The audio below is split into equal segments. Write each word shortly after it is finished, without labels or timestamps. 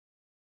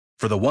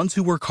For the ones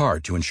who work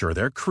hard to ensure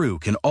their crew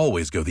can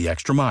always go the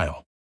extra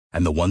mile,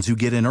 and the ones who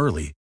get in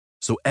early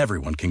so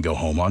everyone can go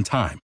home on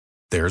time,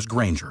 there's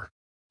Grainger,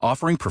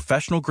 offering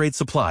professional-grade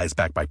supplies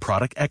backed by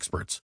product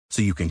experts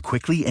so you can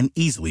quickly and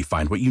easily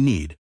find what you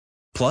need.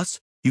 Plus,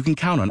 you can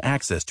count on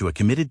access to a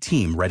committed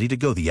team ready to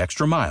go the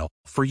extra mile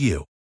for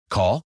you.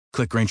 Call,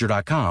 click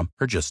Grainger.com,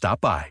 or just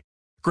stop by.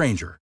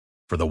 Grainger,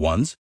 for the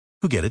ones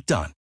who get it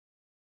done.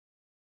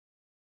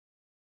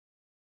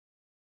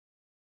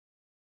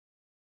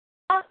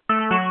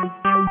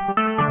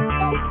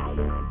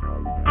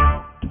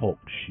 Talk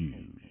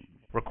shoes.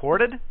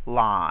 Recorded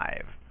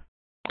live.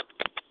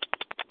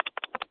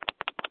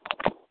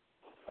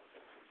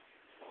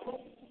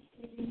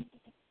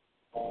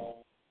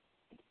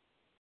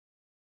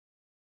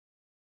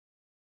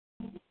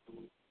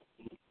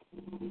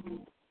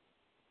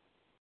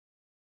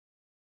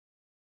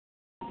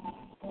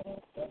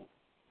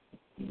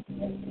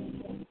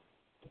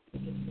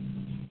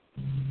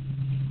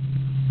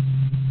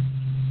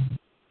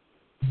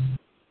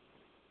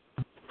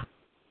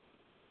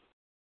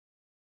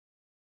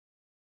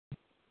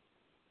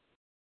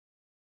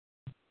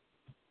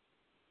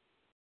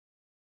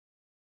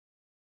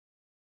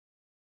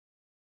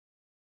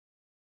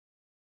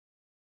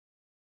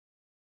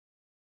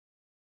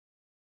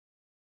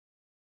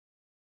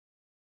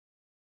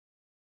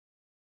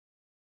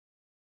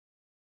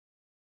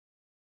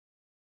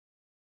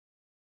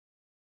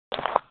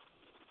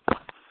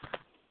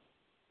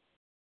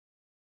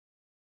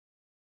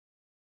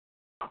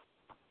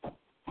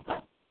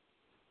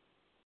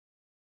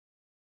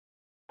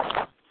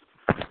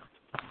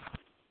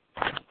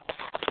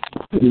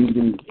 Good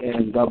evening,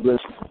 and God bless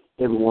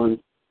everyone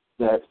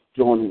that's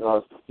joining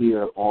us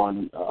here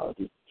on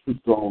the Truth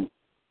Zone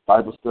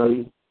Bible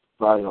Study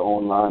via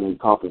online and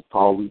conference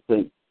call. We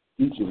thank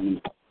each of you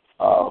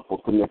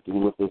for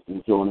connecting with us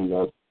and joining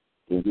us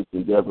in this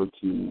endeavor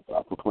to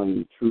proclaim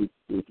the truth,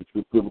 the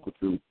truth, biblical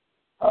truth,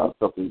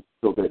 something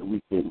so that we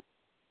can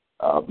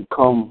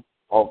become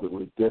all that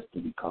we're destined to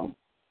become.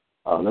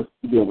 Let's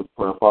begin with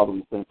prayer. Father,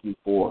 we thank you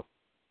for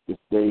this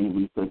day.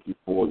 We thank you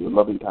for your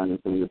loving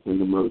kindness and your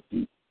tender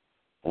mercy.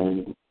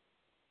 And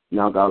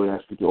now, God, we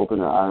ask you to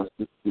open our eyes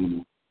to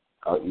see,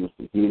 our ears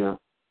to hear,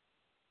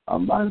 our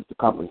minds to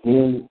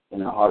comprehend,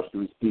 and our hearts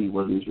to receive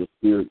what it is your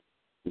Spirit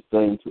is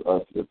saying to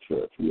us, your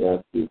church. We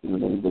ask this in the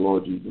name of the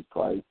Lord Jesus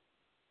Christ.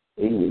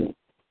 Amen.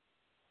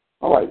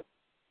 All right.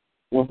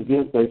 Once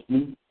again, thank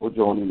you for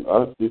joining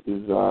us. This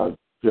is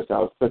just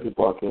our second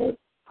broadcast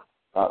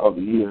of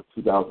the year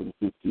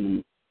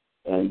 2015,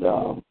 and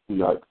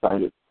we are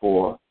excited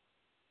for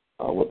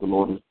what the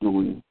Lord is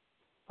doing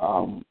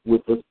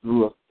with us,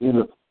 through us,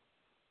 in us.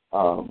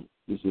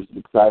 It's just an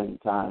exciting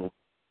time.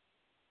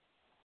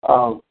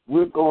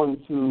 We're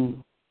going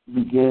to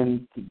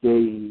begin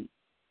today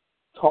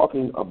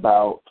talking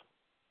about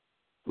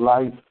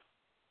life,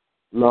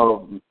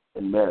 love,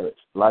 and marriage.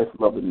 Life,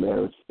 love, and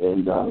marriage.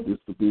 And this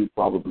will be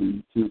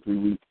probably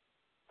 2-3 week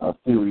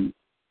series,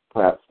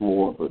 perhaps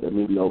more, but that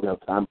maybe all we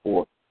have time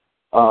for.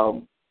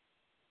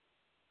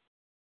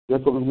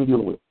 That's what we're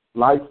dealing with.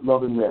 Life,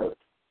 love, and marriage.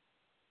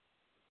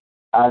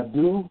 I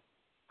do,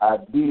 I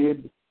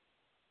did,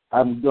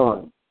 I'm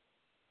done.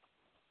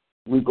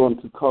 We're going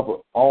to cover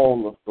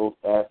all of those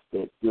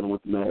aspects dealing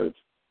with marriage.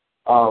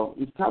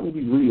 It's time to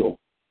be real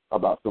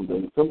about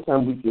something.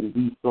 Sometimes we can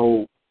be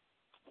so,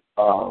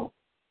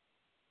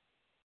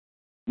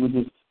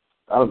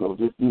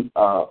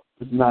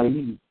 just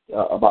naive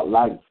about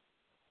life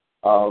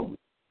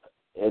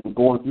and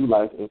going through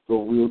life, and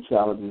so real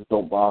challenges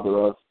don't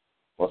bother us,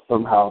 or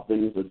somehow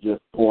things are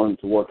just going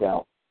to work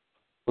out.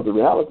 But the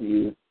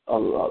reality is,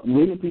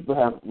 many people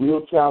have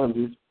real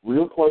challenges,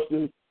 real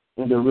questions,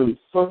 and they're really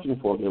searching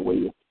for their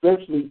way,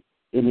 especially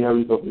in the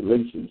areas of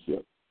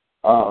relationship.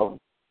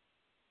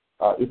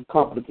 It's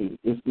complicated.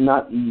 It's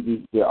not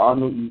easy. There are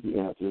no easy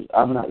answers.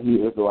 I'm not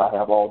here as though I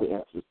have all the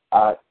answers.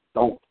 I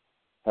don't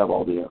have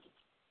all the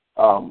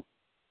answers.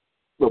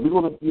 But we're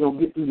going to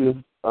get through this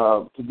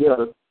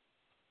together.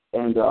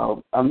 And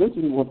I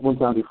mentioned one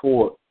time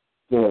before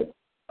that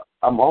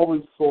I'm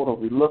always sort of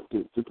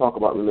reluctant to talk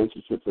about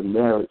relationships and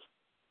marriage.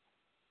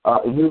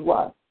 And here's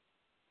why.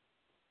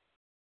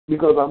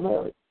 Because I'm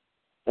married.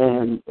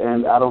 And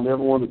I don't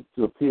ever want it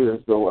to appear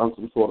as though I'm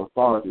some sort of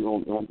authority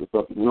on the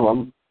subject. No,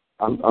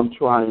 I'm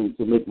trying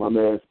to make my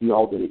marriage be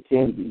all that it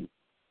can be.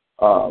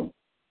 And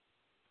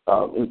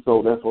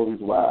so that's one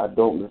reason why I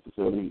don't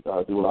necessarily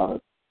do a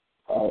lot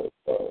of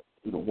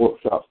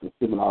workshops and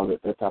seminars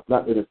at that time.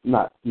 Not that it's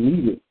not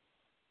needed,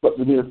 but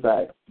the mere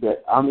fact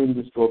that I'm in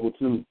this struggle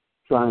too,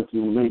 trying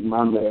to make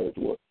my marriage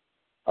work,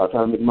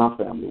 trying to make my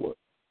family work.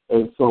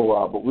 And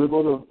so, but we're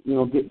going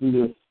to, get through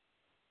this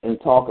and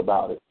talk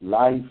about it.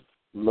 Life,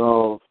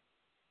 love,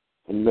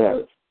 and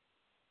marriage.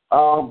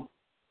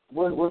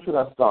 Where should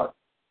I start?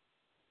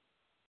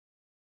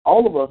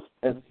 All of us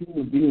as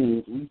human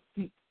beings, we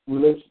seek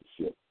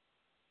relationship.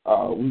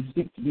 We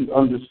seek to be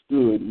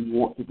understood. We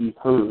want to be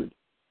heard.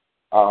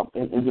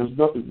 And there's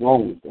nothing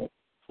wrong with that.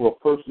 For a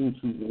person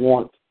to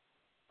want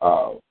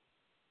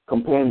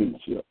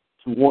companionship,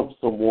 to want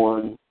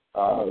someone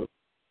to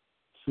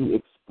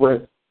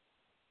express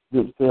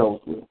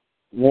themselves with,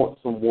 want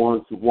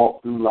someone to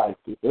walk through life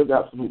with. There's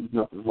absolutely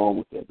nothing wrong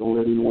with that. Don't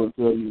let anyone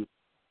tell you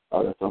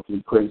that's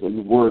something crazy or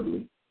you're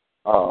worldly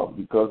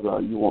because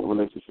you want a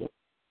relationship.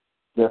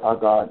 That's how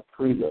God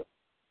created us.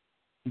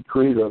 He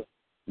created us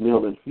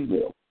male and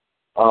female.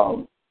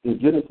 In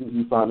Genesis,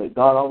 you find that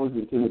God always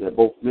intended that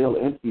both male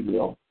and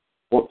female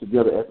work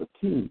together as a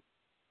team.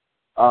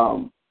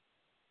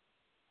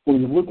 When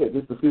you look at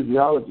just the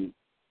physiology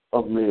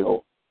of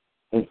male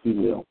and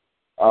female,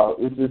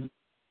 it's just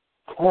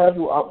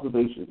casual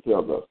observation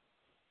tells us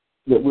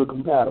that we're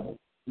compatible.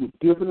 We're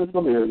different in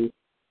some areas,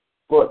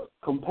 but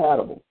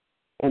compatible.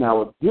 And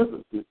our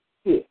differences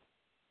fit.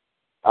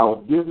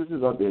 Our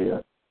differences are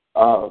there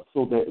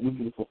so that we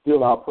can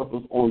fulfill our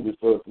purpose on this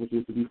earth, which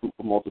is to be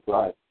fruitful,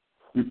 multiply,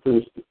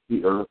 replenish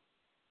the earth,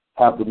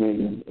 have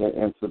dominion,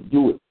 and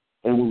subdue it.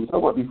 And when we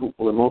talk about be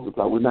fruitful and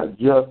multiply, we're not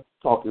just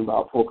talking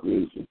about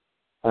procreation,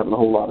 having a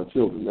whole lot of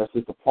children. That's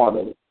just a part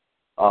of it.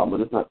 But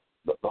it's not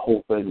the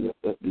whole thing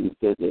that's being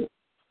said there.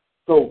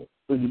 So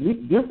the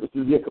unique differences,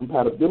 the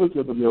compatibility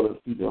of the male and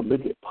female,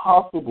 make it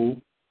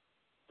possible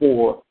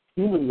for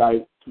human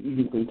life to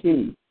even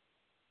continue.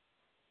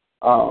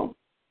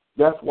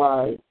 That's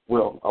why,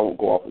 well, I won't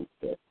go off into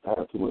that. I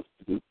have too much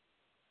to do.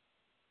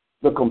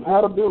 The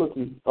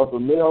compatibility of the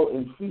male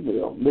and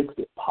female makes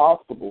it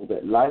possible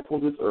that life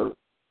on this earth,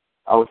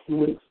 our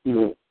human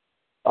experience,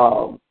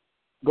 goes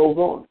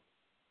on.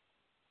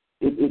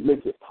 It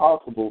makes it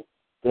possible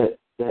that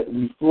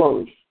we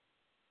flourish.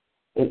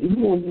 And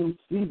even when you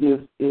see this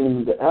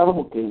in the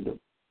animal kingdom,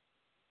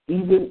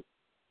 even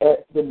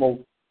at the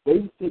most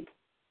basic,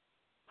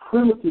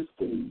 primitive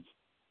stage,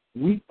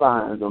 we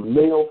find a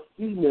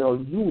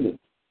male-female unit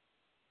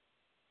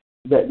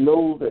that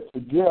knows that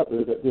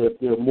together that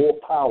they're more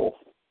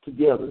powerful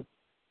together,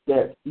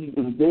 that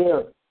even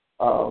their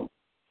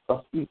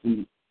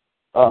species,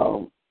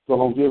 the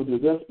longevity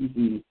of their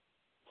species,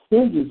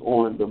 hinges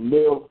on the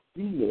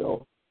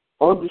male-female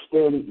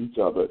understanding each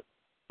other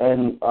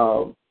and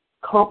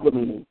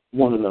complementing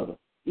one another.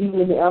 Even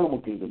in the animal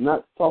kingdom,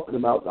 not talking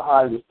about the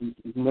higher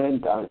species,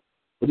 mankind,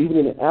 but even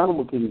in the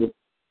animal kingdom,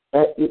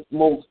 at its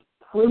most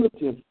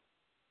primitive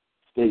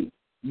state,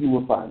 you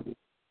will find it.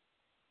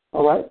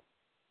 All right?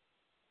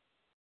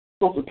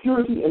 So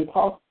security and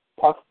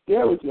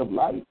posterity of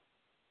life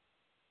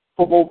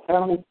for both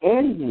animals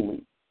and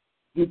humans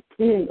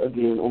depend,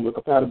 again, on the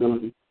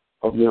compatibility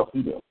of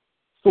male-female.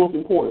 So it's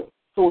important.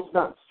 So it's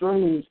not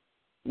strange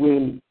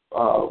when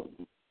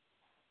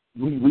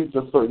we reach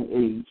a certain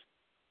age,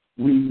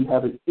 we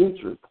have an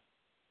interest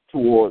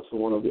towards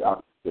one of the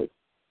opposite sex.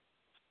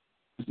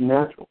 It's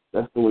natural.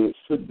 That's the way it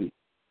should be.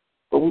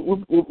 But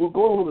we'll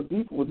go a little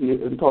deeper with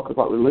it and talk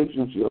about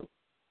relationships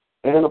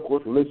and, of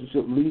course,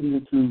 relationship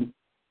leading to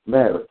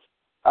marriage.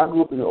 I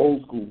grew up in the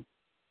old school,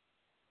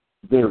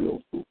 very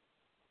old school.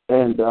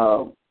 And,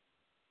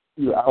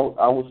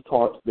 I was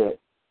taught that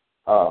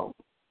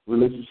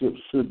relationships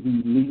should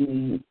be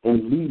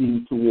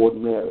leading toward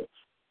marriage.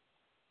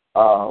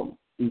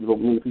 Even though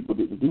many people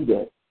didn't do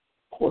that.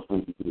 Of course,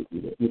 many people didn't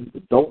do that. Many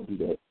people don't do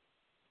that.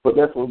 But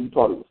that's what we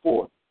taught it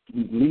before, to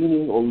be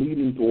leaning or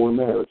leading toward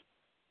marriage,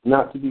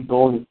 not to be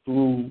going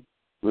through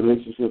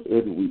relationships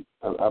every week.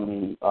 I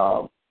mean,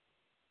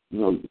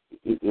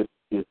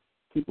 if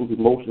people's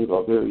emotions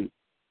are very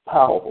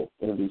powerful,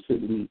 and they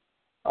shouldn't be,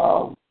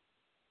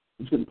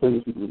 you shouldn't play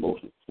with people's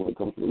emotions when it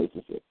comes to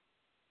relationships.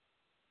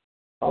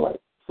 All right.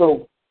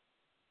 So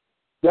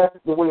that's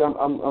the way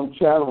I'm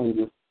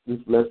channeling this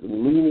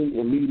lesson, leaning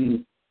and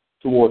leading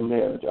toward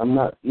marriage. I'm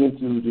not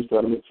into just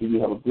trying to make sure you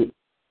have a good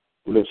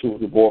relationship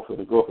with your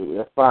boyfriend or girlfriend.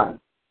 That's fine.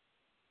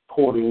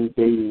 Courting,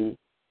 dating,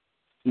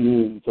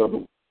 seeing each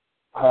other.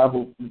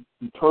 However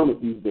you term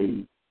it these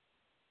days,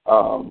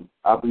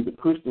 I believe the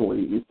Christian way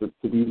is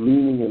to be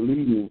leaning and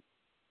leading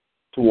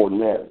toward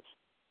marriage.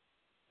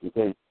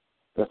 Okay?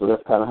 That's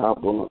kind of how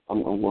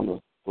I'm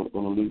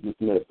gonna lead this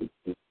message,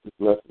 this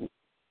lesson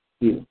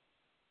here.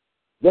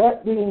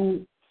 That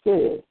being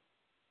said,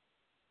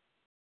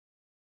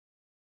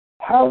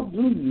 how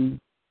do you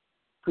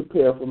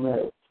prepare for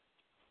marriage?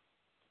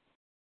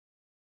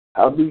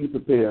 How do you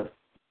prepare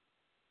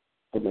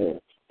for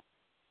marriage?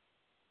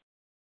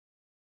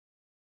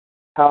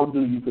 How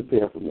do you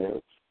prepare for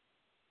marriage?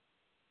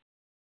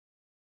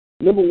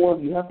 Number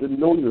one, you have to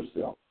know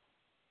yourself.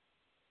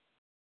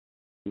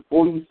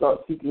 Before you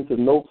start seeking to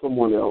know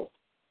someone else,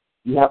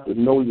 you have to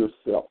know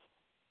yourself.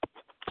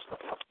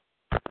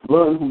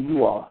 Learn who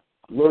you are.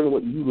 Learn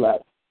what you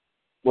like,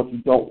 what you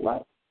don't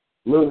like.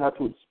 Learn how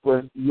to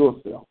express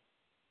yourself.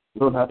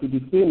 Learn how to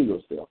defend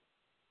yourself.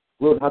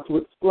 Learn how to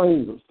explain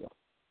yourself.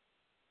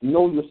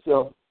 Know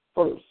yourself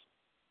first.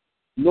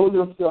 Know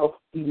yourself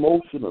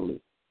emotionally.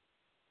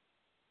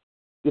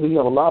 You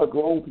have a lot of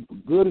grown people,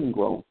 good and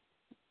grown,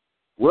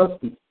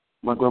 rusty,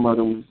 my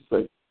grandmother used to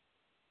say,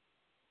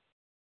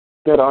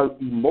 that are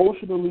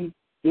emotionally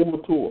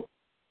immature.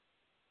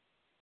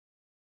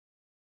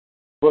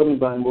 What do I mean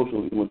by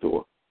emotionally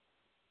immature?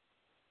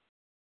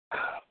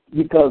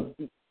 Because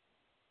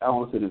I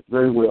want to say this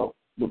very well,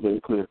 but very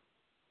clear.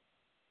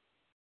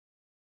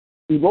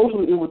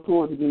 Emotional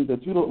immaturity means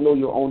that you don't know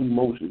your own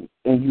emotions,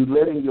 and you're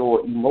letting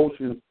your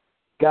emotions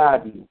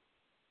guide you.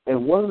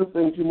 And one of the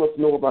things you must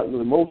know about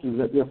your emotions is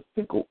that they're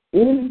fickle.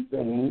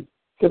 Anything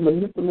can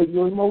manipulate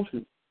your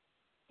emotions.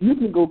 You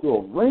can go through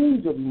a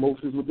range of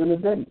emotions within a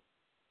day.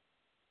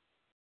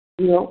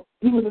 You know,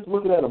 even just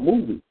looking at a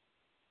movie,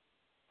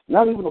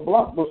 not even a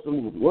blockbuster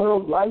movie, one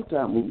of those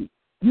Lifetime movies,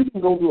 you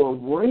can go through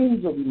a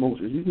range of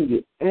emotions. You can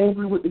get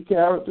angry with the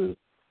characters,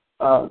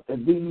 and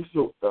then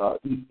you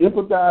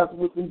empathize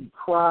with them, you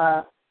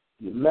cry,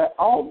 you laugh,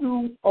 all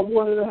through a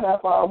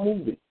 1.5 hour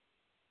movie.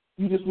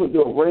 You just went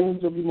through a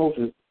range of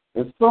emotions,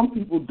 and some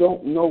people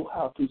don't know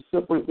how to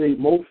separate their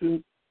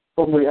emotions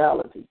from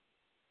reality.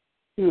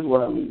 Here's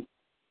what I mean.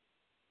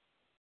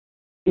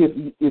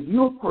 If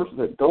you're a person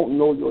that don't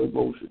know your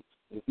emotions,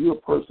 if you're a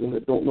person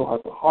that don't know how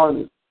to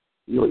harness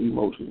your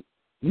emotions,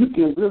 you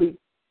can really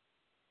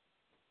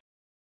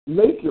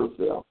make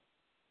yourself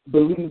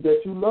believe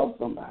that you love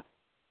somebody.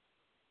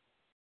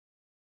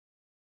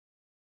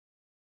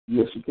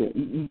 Yes, you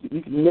can.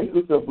 You can make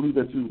yourself believe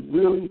that you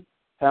really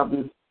have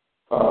this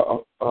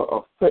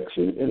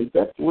affection and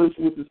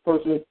infatuation with this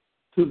person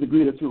to the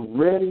degree that you're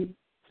ready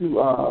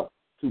to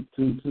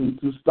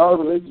start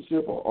a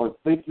relationship or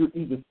think you're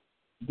even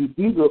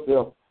deceive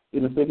yourself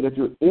in the thinking that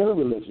you're in a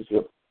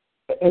relationship.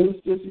 And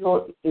it's just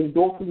your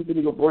endorphins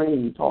in your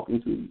brain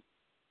talking to you.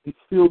 These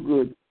feel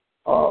good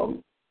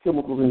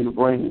chemicals in your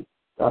brain.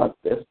 That's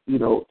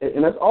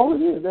and that's all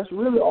it is. That's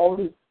really all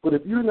it is. But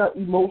if you're not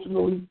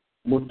emotionally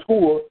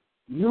mature,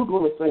 you're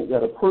going to think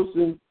that a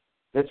person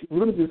that you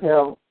really just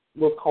have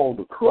what's called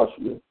a crush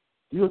with,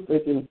 you're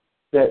thinking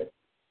that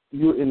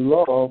you're in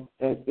love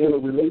and in a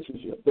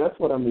relationship. That's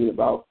what I mean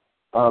about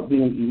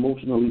being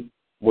emotionally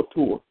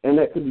mature. And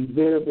that could be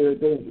very, very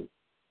dangerous.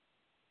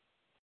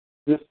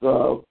 This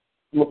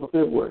month of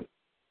February,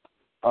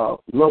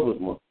 Lover's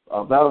Month,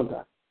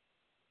 Valentine's,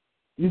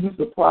 you'd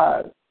be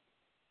surprised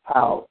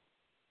how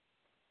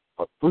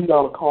a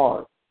 $3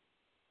 card,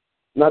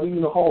 not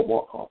even a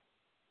Hallmark card,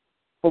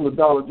 from the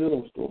Dollar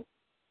General store,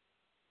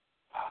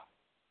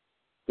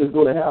 is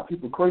going to have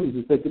people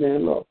crazy thinking they're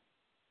in love.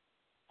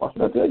 What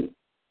should I tell you?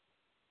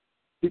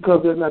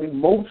 Because they're not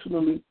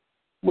emotionally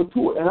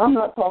mature. And I'm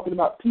not talking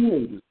about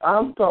teenagers.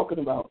 I'm talking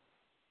about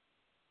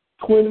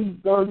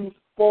 20s, 30s,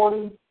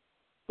 40s,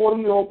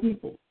 40-year-old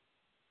people.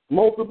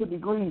 Multiple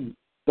degrees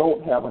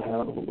don't have a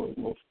handle on their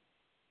emotions.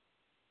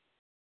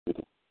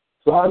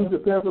 So how do you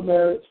prepare for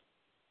marriage?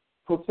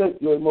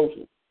 Protect your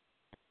emotions.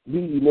 Be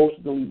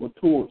emotionally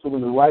mature so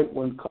when the right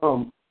one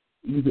comes,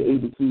 you'll be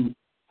able to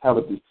have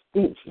a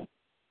distinction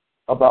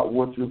about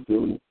what you're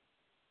feeling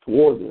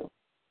toward them.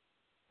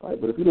 Right?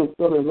 But if you don't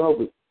fall in love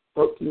with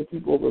 13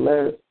 people over the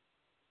last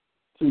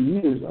 2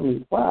 years, I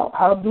mean, wow,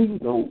 how do you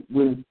know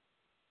when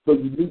the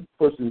unique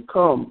person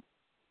comes?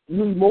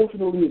 You're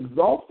emotionally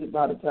exhausted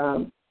by the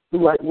time the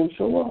right one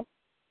show up.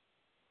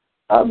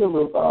 I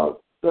remember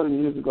 30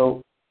 years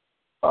ago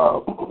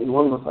in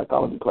one of my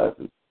psychology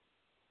classes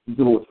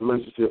dealing with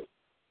relationships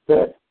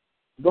that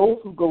those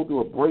who go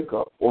through a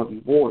breakup or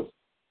divorce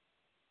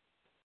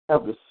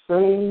have the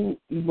same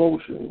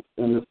emotions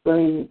and the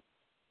same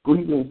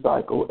grieving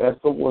cycle as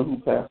someone who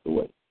passed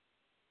away.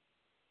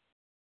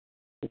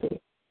 Okay.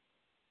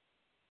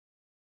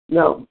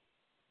 Now,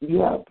 you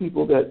have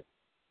people that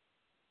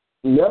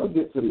never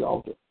get to the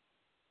altar,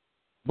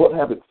 but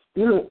have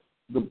experienced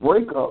the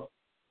breakup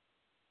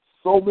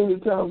so many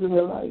times in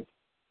their life.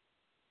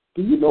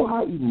 Do you know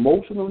how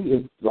emotionally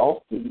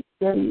exhausting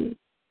that is?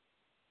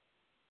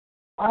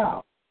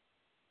 Wow.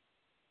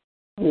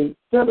 I mean,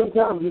 7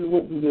 times you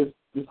went through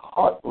this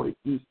heartbreak,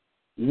 these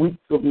weeks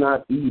of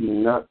not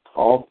eating, not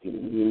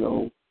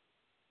talking,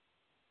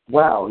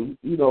 Wow,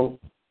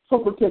 so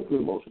protect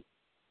your emotions.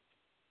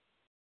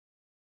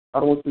 I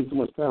don't want to spend too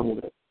much time on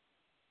that.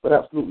 But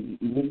absolutely,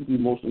 you need to be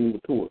emotionally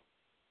mature.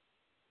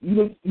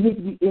 You need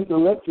to be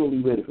intellectually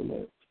ready for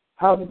marriage.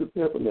 How do you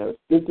prepare for marriage?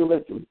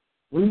 Intellectually.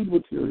 Read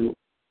material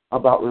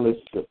about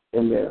relationships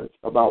and marriage,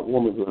 about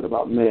womanhood,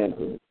 about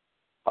manhood,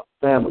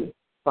 family,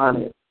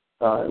 finance,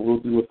 and we'll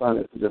deal with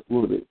finance in just a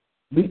little bit.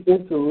 Be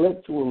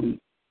intellectually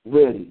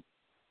ready.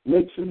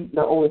 Make sure you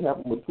not only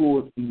have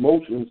matured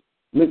emotions,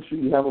 make sure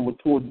you have a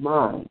matured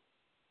mind.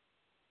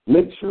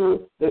 Make sure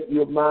that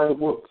your mind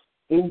works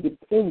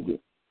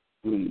independently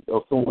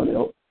of someone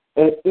else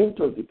and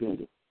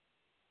interdependent.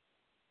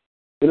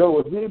 In other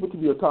words, be able to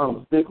be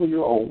autonomous, think on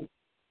your own,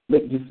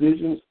 make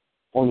decisions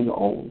on your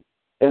own,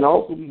 and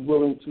also be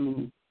willing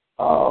to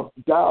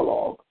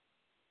dialogue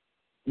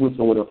with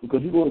someone else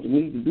because you're going to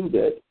need to do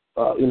that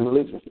in a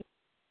relationship.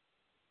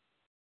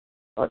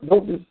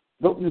 Don't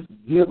just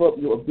give up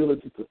your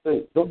ability to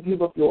think. Don't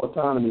give up your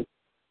autonomy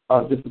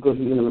just because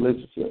you're in a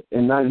relationship,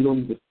 and now you don't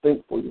need to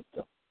think for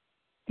yourself.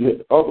 You let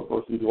the other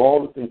person do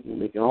all the thinking,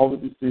 making all the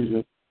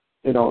decisions,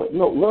 and all that.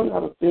 No, learn how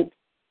to think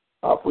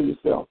for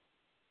yourself.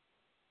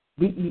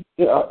 Be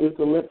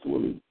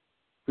intellectually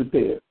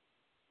prepared.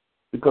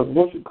 Because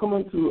once you come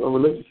into a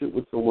relationship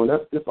with someone,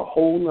 that's just a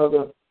whole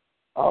other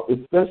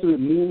especially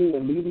leaning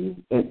and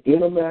leading and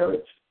in a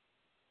marriage,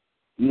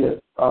 yes,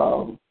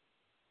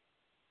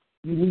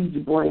 you need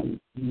your brain,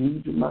 you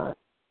need your mind.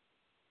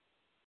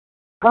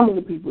 How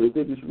many people, if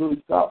they just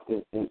really stopped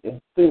and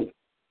think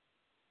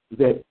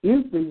that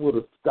if they would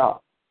have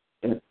stopped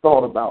and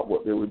thought about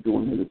what they were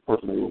doing to this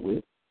person they were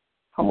with,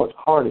 how much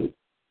heartache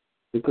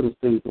they could have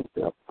saved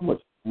themselves, how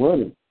much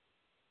money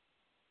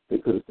they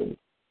could have saved.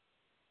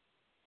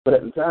 But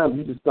at the time,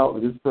 you just thought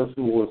that this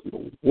person was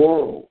the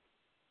world.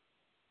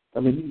 I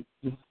mean,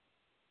 you just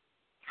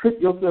trick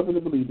yourself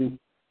into believing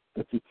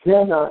that you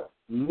cannot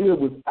live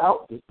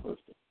without this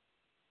person.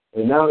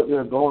 And now that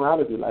they're gone out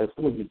of your life,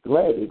 some of you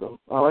glad they go.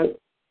 All right?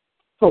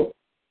 So,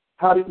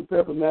 how do you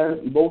prepare for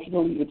marriage?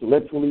 Emotionally,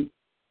 intellectually,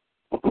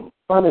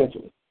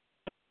 financially.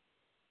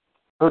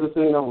 I heard a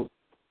saying I was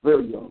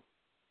very young.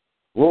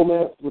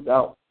 Romance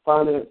without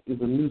finance is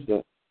a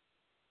nuisance.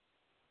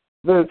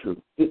 Very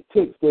true. It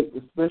takes that,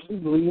 especially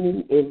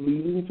leaning and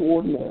leading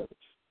toward marriage,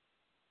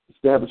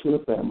 establishing a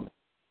family.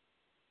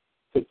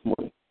 It takes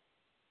money.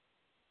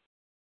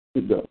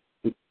 It does.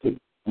 It takes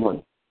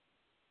money.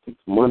 It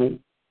takes money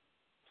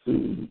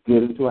to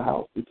get into a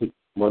house. It takes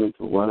money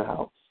to run a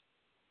house.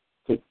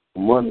 It takes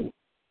money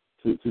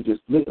to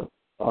just live.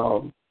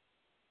 How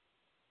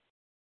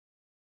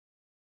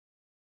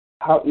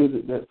is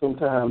it that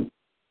sometimes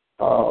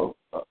a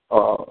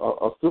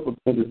simple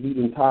thing is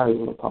leaving tires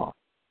in a car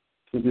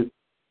to just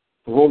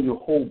throw your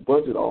whole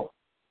budget off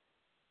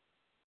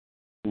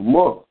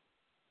months?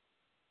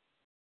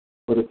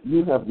 But if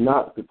you have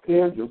not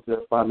prepared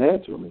yourself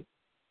financially,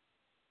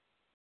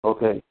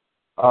 okay,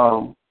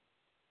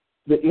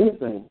 then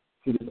anything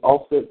can just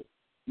offset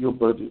your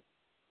budget.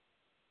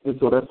 And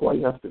so that's why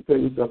you have to prepare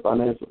yourself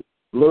financially.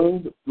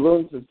 Learn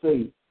to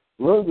save.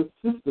 Learn the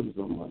systems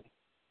of money.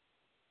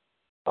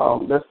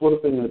 That's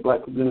one thing in the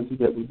black community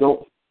that we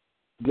don't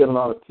get a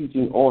lot of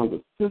teaching on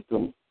the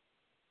systems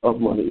of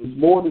money. It's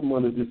more than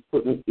money just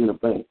putting it in a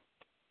bank.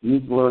 You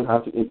need to learn how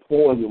to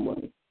employ your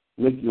money,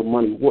 make your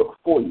money work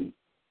for you.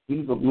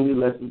 These are many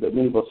lessons that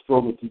many of us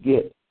struggle to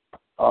get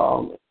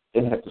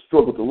and have to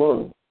struggle to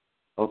learn.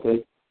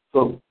 Okay?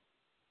 So,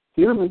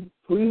 hear me.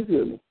 Please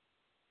hear me.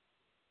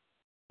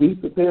 Be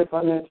prepared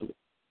financially.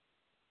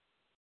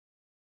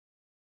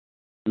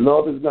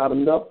 Love is not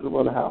enough to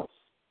run a house.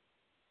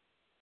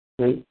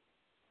 Okay?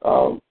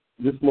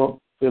 This month,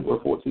 February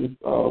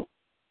 14th,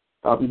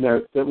 I'll be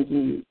married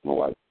 17 years to my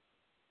wife.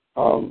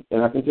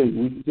 And I can tell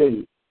you, we can tell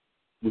you,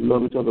 we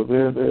love each other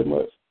very, very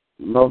much.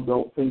 Love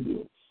don't pay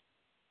bills.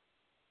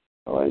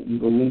 All right? You're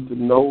going to need to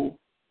know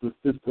the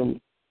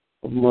system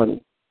of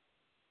money.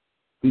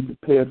 Be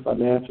prepared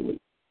financially.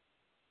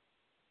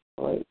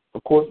 All right?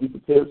 Of course, be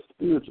prepared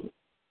spiritually.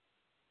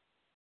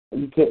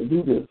 And you can't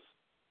do this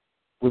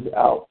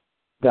without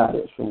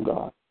guidance from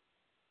God.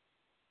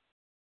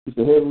 It's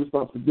a heavy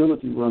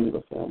responsibility running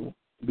a family,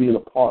 being a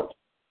part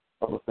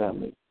of a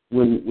family.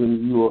 When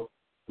you are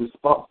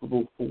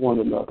responsible for one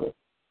another,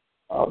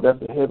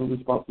 that's a heavy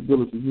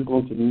responsibility. You're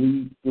going to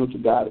need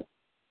spiritual guidance.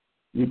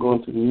 You're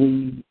going to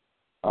need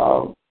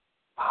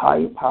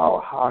higher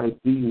power, higher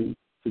being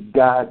to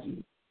guide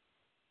you,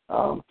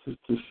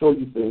 to show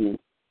you things,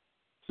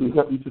 to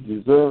help you to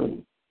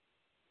discern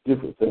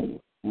different things,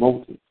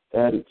 motives,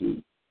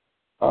 attitudes.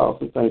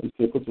 Sometimes you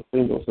can't put your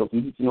finger on something.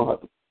 You need to know how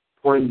to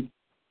pray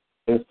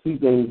and see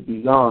things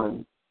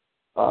beyond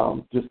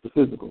just the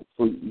physical.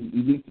 So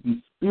you need to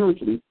be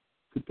spiritually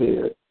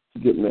prepared to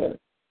get married.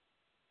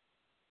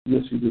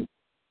 Yes, you do.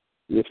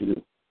 Yes, you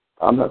do.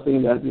 I'm not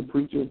saying that as a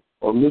preacher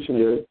or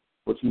missionary,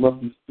 but you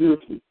must be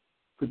spiritually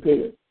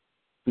prepared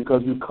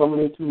because you're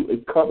coming into a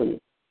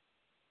covenant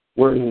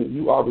wherein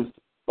you are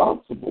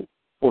responsible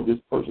for this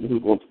person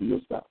who's going to be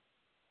your spouse.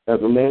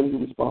 As a man,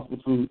 you're responsible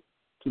to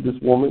this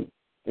woman,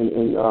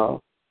 and a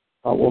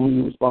woman,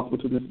 you're responsible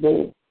to this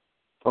man.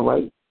 All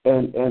right?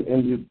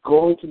 And you're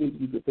going to need to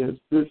be prepared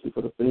spiritually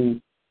for the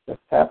things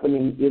that's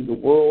happening in the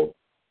world.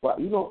 But,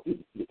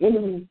 the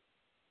enemy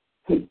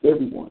hates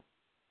everyone.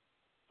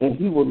 And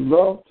he would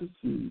love to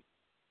see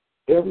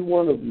every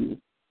one of you.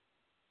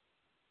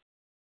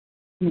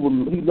 He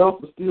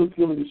loves to steal,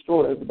 kill, and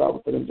destroy, as the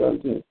Bible said in John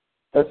 10.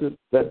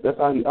 That's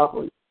how he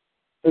operates.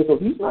 And so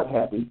he's not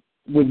happy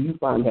when you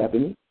find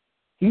happiness.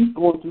 He's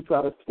going to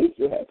try to take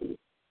your happiness.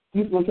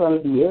 He's going to try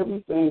to do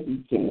everything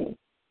he can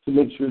to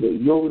make sure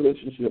that your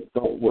relationship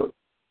don't work.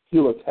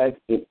 He'll attack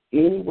in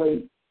any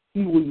way.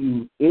 He will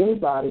use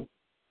anybody.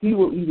 He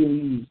will even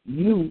use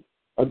you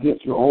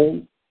against your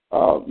own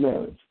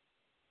marriage.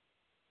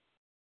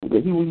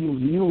 Okay? He will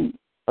use you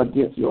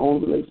against your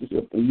own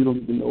relationship, and you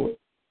don't even know it.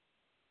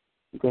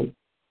 Okay?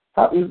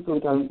 How is it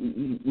sometimes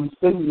we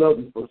say we love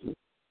this person,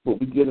 but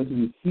we get into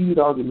these heated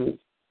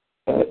arguments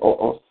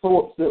or so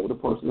upset with a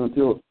person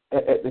until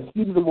at the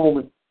heat of the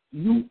moment,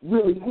 you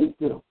really hate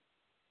them.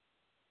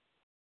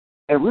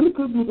 And really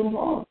could do them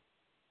harm.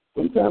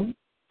 Sometimes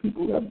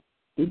people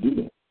they do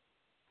that.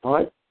 All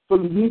right? So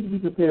you need to be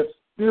prepared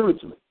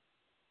spiritually.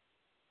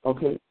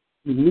 Okay?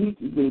 You need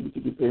to be able to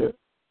prepare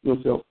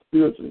yourself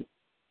spiritually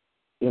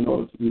in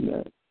order to be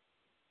married.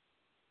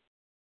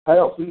 How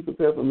else do you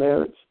prepare for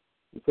marriage?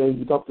 Okay,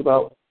 we talked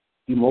about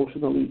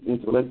emotionally,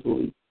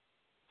 intellectually,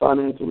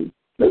 financially.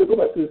 Let me go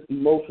back to this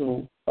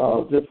emotional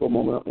just for a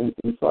moment, and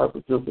sorry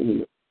for jumping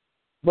here.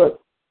 But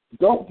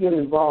don't get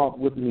involved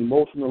with an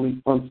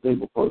emotionally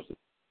unstable person.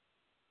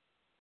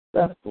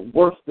 That's the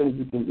worst thing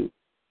you can do.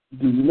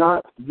 Do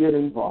not get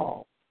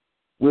involved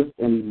with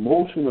an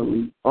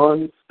emotionally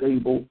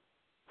unstable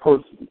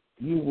person.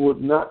 You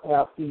would not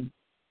have peace.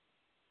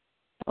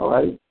 All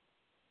right?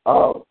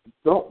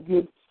 Don't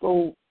get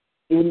so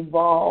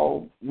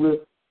involved with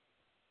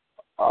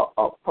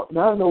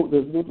now I know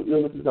there's mental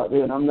illnesses out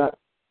there, and I'm not,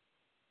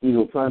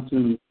 trying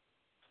to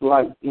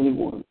slight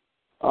anyone.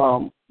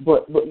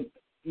 But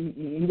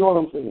you know what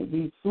I'm saying?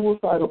 These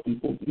suicidal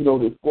people, they go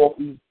off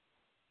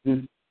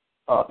these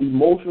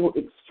emotional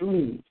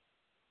extremes,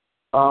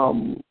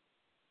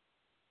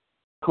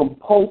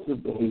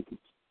 compulsive behaviors.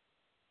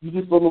 You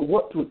just don't know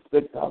what to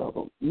expect out of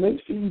them.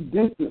 Make sure you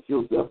distance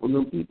yourself from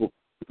them people,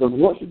 because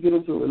once you get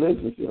into a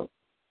relationship,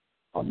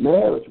 a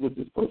marriage with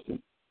this person,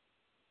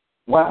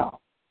 wow.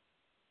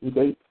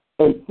 Okay?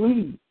 And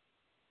please,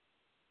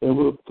 and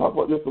we'll talk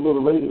about this a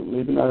little later,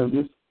 maybe not in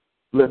this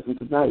lesson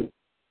tonight,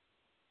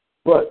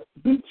 but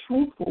be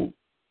truthful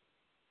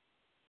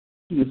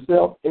to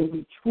yourself and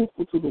be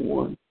truthful to the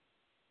one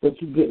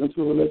that you get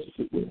into a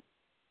relationship with.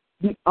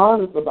 Be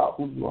honest about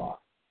who you are.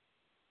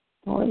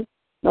 All right?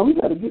 Now, we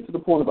got to get to the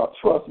point about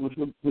trust, which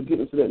we'll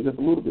get into that in just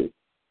a little bit.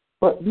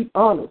 But be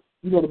honest.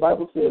 The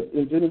Bible says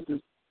in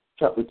Genesis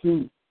chapter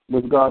 2,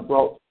 when God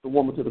brought the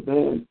woman to the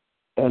man,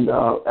 and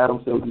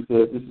Adam said, he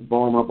said, this is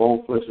bone of my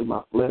bone, flesh of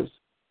my flesh.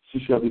 She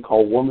shall be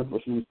called woman, for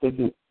she was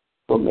taken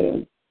from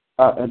man.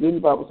 And then the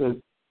Bible says,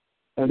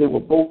 and they were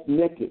both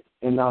naked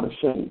and not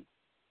ashamed.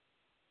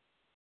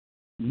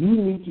 You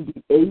need to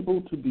be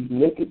able to be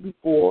naked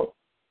before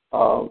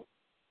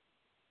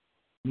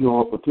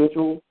your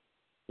potential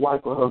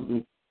wife or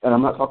husband. And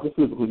I'm not talking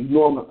physical. You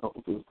know I'm not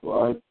talking physical,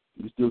 all right?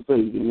 You still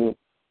saved, amen.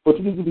 But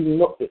you need to be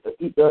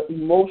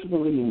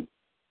emotionally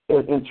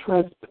and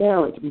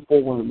transparent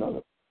before one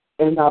another,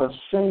 and not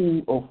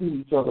ashamed of who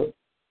each other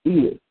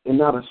is, and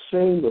not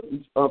ashamed of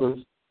each other's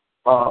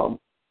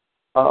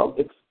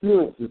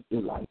experiences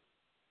in life.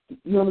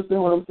 You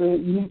understand what I'm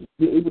saying? You need to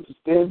be able to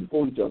stand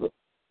before each other,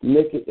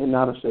 naked and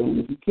not ashamed.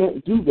 If you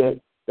can't do that,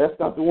 that's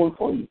not the one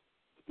for you.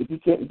 If you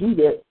can't do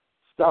that,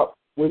 stop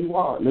where you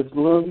are. Let's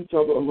learn each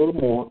other a little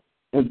more,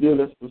 and then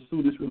let's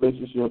pursue this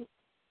relationship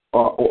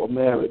or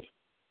marriage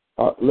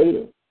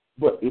later.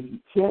 But if you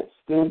can't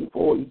stand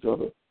before each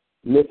other,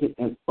 naked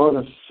and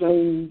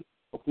unashamed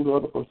of who the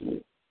other person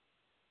is,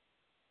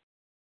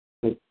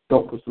 okay,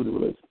 don't pursue the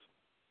relationship.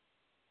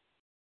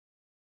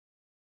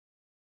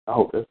 I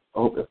hope that's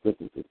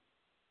making sense.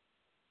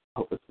 I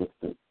hope that's making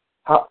sense.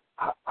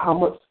 How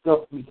much stuff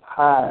we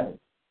hide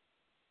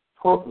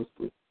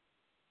purposely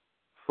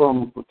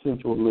from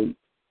potential mates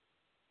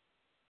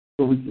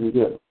so we can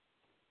get it.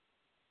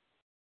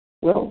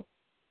 Well,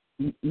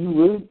 you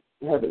really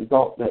haven't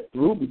thought that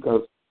through,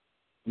 because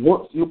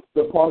once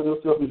the part of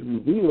yourself is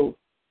revealed,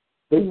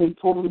 they may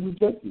totally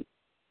reject you.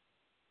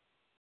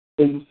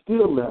 And you're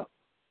still left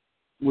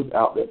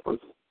without that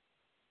person.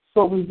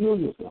 So reveal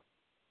yourself.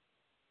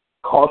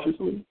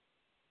 Cautiously,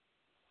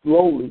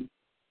 slowly,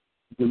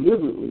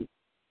 deliberately,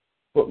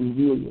 but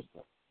reveal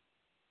yourself.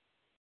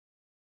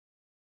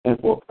 And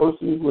for a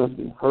person who has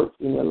been hurt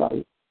in their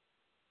life,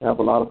 have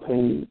a lot of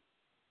pain,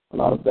 a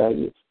lot of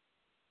baggage,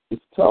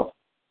 it's tough,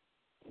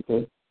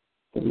 okay?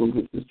 And we'll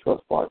get to this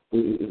trust part.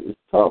 It's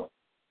tough,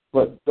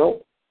 but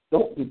don't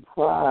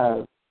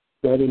deprive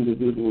that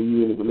individual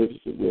you're in a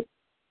relationship with.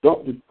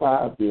 Don't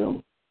deprive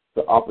them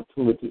the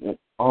opportunity and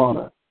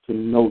honor to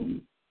know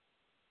you.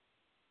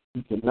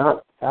 You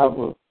cannot have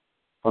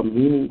a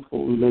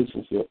meaningful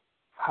relationship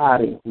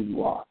hiding who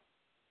you are.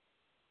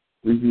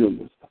 Reveal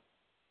yourself.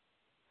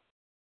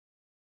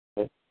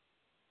 Okay?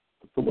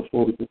 There's so much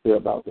more we can say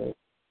about that.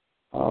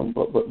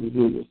 But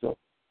reveal yourself.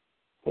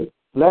 Okay?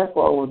 Last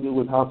part I want to deal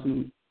with how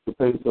to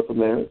prepare yourself for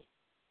marriage,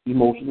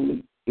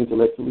 emotionally,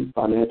 intellectually,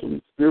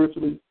 financially,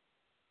 spiritually,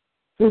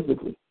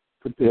 physically.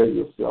 Prepare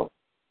yourself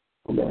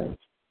for marriage.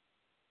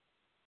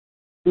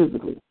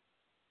 Physically.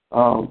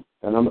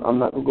 And I'm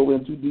not going to go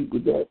in too deep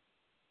with that.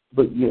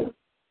 But yes,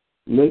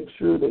 make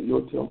sure that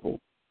your temple,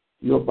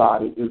 your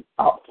body is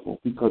optimal,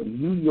 because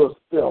you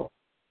yourself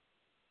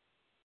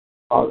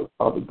are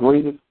the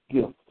greatest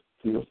gift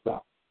to your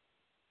spouse.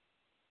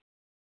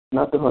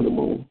 Not the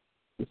honeymoon.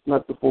 It's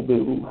not the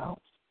 4-bedroom house.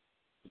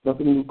 It's not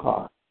the new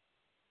car.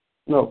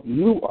 No,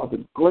 you are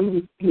the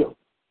greatest gift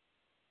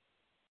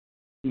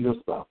to your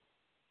spouse.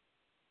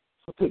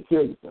 So take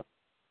care of yourself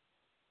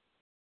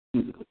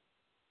physically.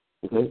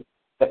 Okay?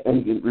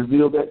 And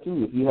reveal that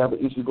too. If you have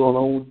an issue going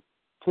on,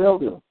 tell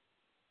them.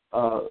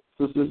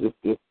 Sisters,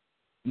 if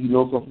you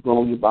know something's going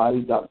on in your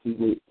body, doctors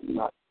may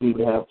not be able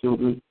to have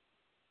children,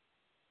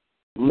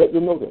 let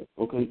them know that,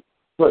 okay?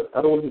 But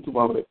I don't want to get too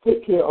far with that.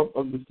 Take care of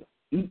yourself.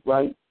 Eat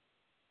right,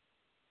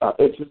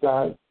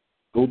 exercise,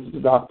 go to the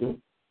doctor,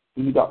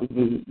 do your doctor's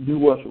visit, do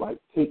what's right.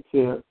 Take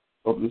care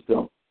of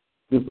yourself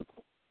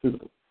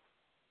physically.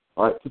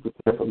 All right, to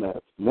prepare for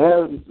marriage.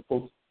 Marriage is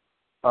supposed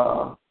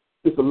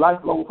it's a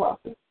lifelong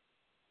process.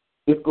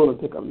 It's going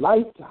to take a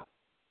lifetime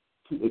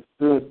to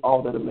experience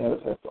all that a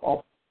marriage has to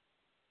offer.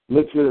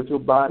 Make sure that your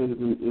body is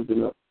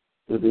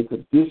in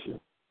condition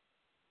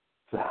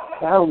to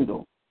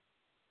handle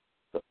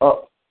the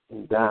ups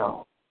and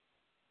downs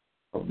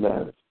of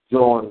marriage,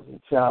 joys and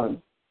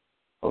challenges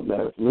of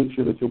marriage. Make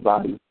sure that your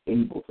body is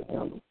able to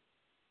handle it.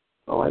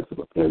 All right, so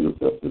prepare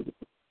yourself physically.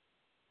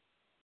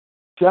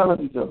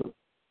 Challenge each other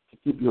to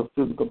keep your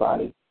physical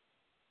body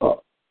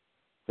up.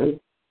 Okay?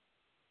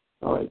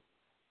 All right.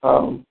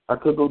 I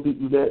could go deep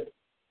into that.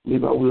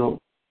 Maybe I will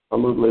a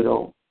little later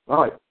on.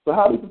 All right. So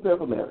how do you prepare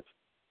for marriage?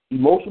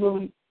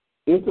 Emotionally,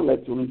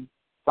 intellectually,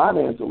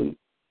 financially,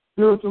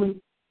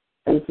 spiritually,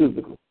 and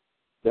physically.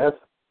 That's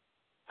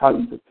how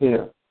you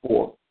prepare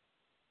for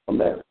a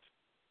marriage.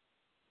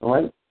 All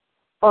right?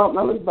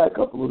 Now let's back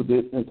up a little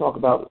bit and talk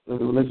about the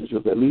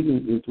relationship that leads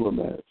into a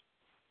marriage.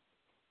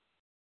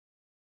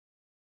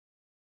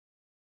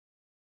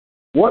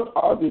 What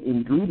are the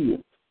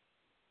ingredients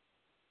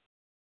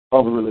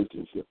of a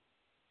relationship?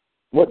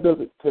 What does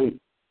it take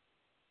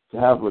to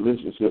have a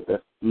relationship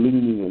that's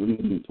leaning and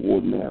leading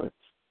toward marriage?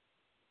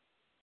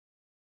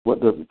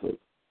 What does it take?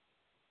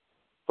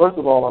 First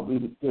of all, I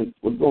believe it takes,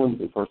 we're going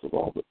to say first of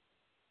all, but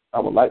I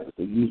would like to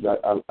say usually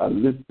I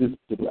list this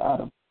particular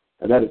item,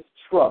 and that is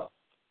trust.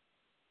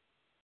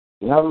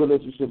 To have a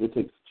relationship, it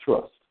takes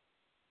trust.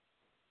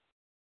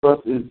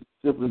 Trust is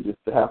simply just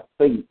to have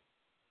faith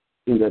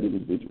in that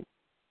individual.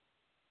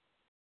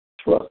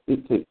 Trust.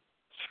 It takes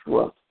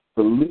trust.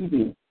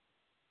 Believing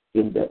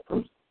in that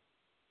person.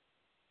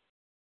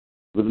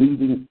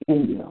 Believing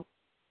in them.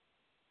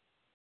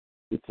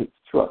 It takes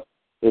trust.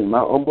 In my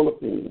humble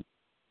opinion,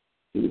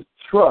 it is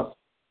trust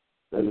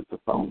that is the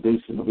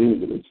foundation of any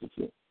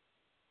relationship.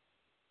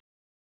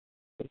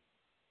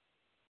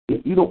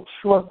 If you don't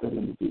trust that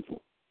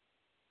individual,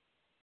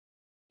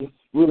 it's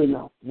really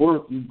not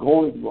worth you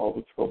going through all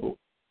the trouble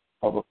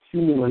of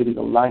accumulating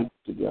a life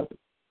together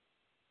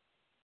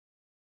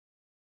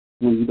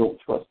when you don't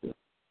trust them.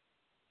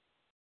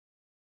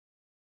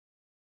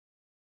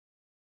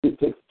 It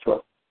takes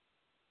trust.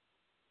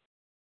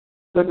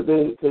 Second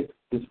thing it takes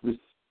is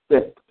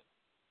respect.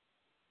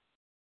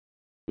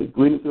 The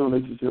greatest in a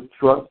relationship,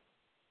 trust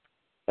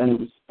and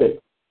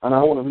respect. And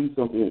I want to read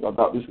something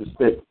about this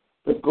respect.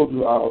 Let's go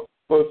to our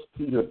 1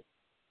 Peter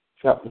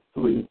chapter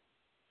 3.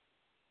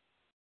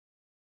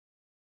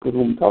 Because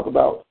when we talk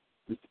about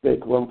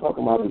respect, what I'm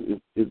talking about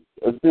is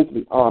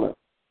essentially honor,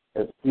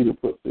 as Peter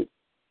puts it.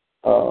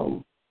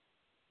 What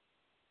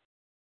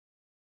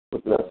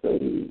did I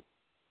say?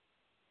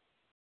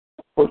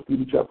 1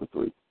 Peter chapter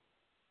 3.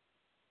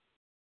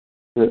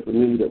 For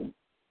me, that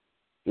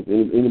if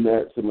any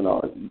marriage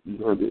seminar, you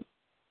heard this.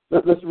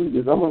 Let's read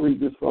this. I'm going to read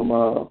this from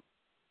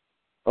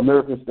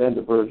American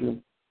Standard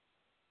Version.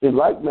 In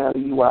like manner,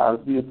 you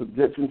wives, be in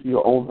subjection to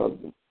your own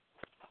husband.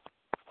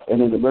 And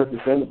in the American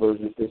Standard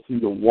Version, it says to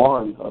your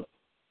one husband.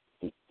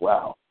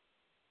 Wow.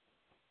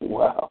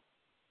 Wow.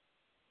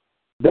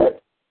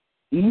 That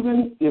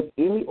even if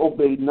any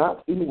obey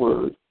not in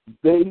word,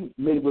 they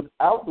may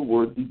without the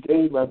word be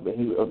gained by the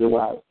behavior of their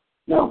wives.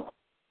 Now,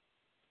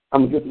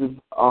 I'm going to get to this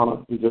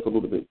honor in just a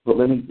little bit, but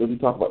let me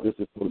talk about this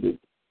just a little bit,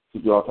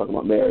 since you're all talking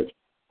about marriage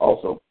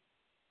also.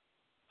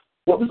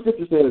 What the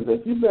scripture says is that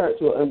if you're married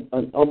to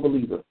an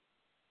unbeliever,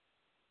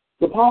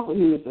 the apostle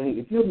here is saying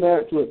if you're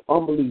married to an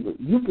unbeliever,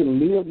 you can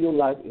live your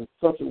life in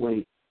such a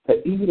way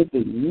that even if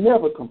they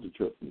never come to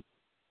church,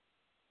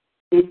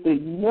 if they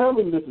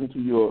never listen to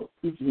your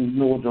preaching,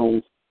 Noah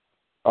Jones,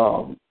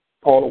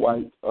 Paula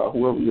White,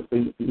 whoever your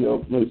favorite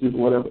female ministers,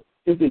 whatever,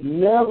 if they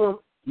never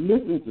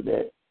listen to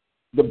that,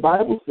 the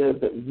Bible says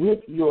that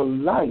with your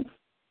life,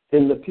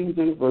 in the King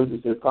James Version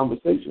it says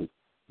conversation,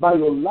 by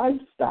your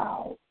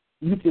lifestyle,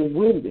 you can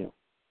win them.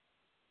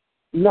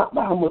 Not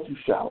by how much you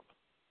shout.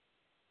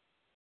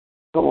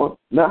 Come on.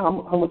 Not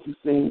how much you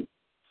sing,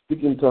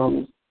 speak in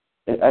tongues,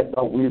 and act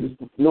out weird.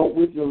 No,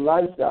 with your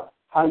lifestyle,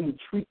 how you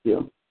treat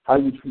them, how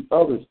you treat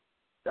others.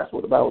 That's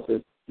what the Bible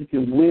says. You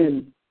can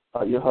win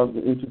your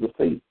husband into the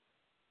faith.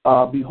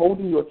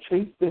 Beholding your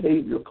chaste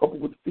behavior coupled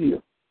with fear.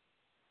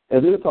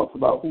 And then it talks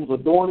about whose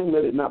adorning,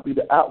 let it not be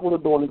the outward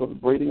adorning of the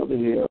braiding of the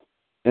hair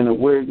and the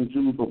wearing the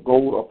jewels of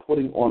gold or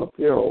putting on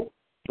apparel,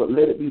 but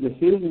let it be the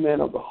hidden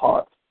man of the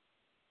heart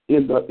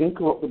in the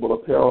incorruptible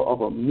apparel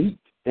of a meek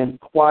and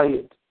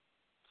quiet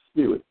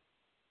spirit.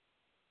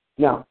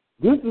 Now,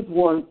 this is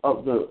one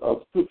of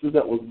the scriptures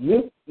that was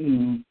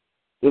misused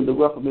in the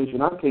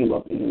Reformation I came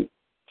up in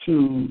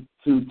to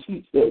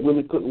teach that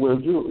women couldn't wear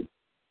jewelry.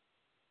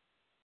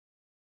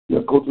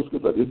 You go to a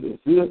scripture like this and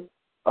see it.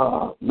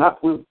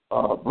 Not with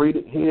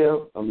braided hair.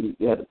 I mean,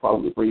 they had the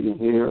problem with braiding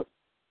hair.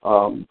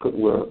 Couldn't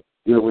wear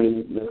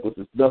earrings,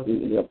 necklaces,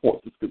 nothing in there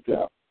points the scripture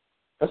out.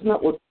 That's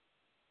not what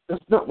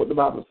the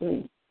Bible is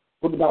saying.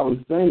 What the Bible is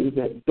saying is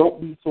that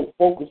don't be so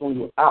focused on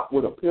your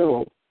outward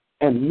apparel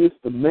and miss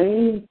the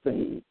main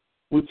thing,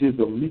 which is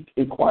a meek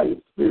and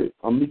quiet spirit,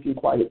 a meek and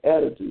quiet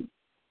attitude.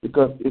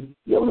 Because if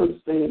you ever heard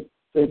the saying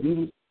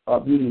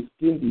beauty is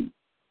skin deep,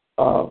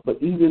 But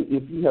even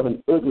if you have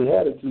an ugly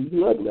attitude,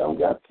 you're ugly. I don't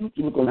got to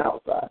look on the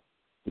outside.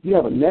 If you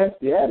have a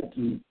nasty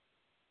attitude,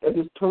 that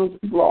just turns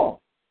people off.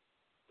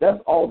 That's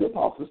all the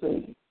apostle is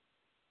saying.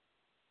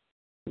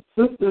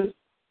 Sisters,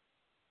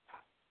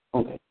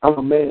 okay, I'm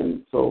a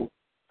man, so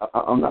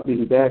I'm not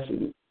being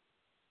bashing,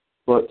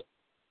 but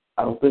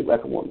I don't think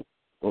like a woman.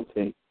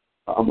 Okay,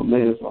 I'm a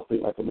man, so I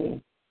think like a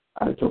man.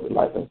 I interpret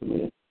life as a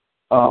man.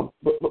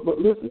 But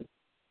listen,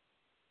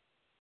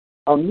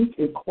 a meek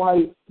and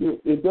quiet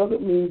spirit, it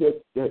doesn't mean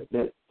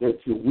that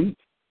you're weak.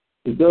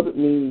 It doesn't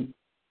mean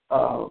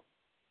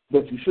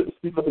that you shouldn't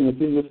speak up and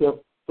defend yourself,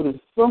 but it's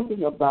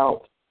something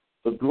about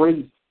the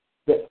grace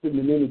that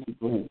femininity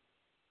brings.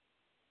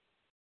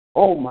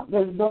 Oh my,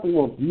 there's nothing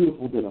more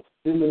beautiful than a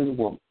feminine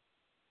woman.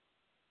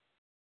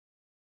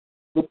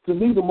 But to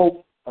me, the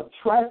most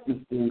attractive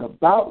thing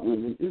about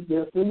women is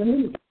their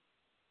femininity.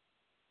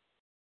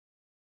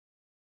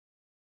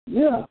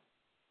 Yeah.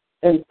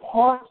 And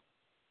part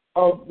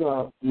of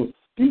the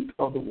mystique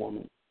of the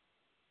woman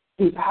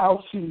is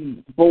how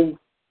she both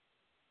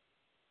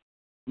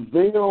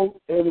veils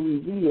and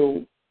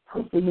reveals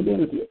her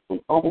femininity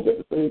almost at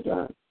the same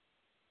time.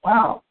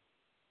 Wow.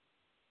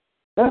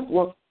 That's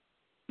what's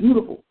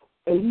beautiful.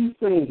 And he's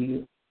saying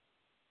here,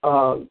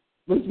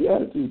 what's your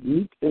attitude?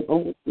 Meek and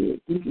humble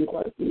spirit, meek and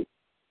quiet spirit.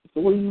 It's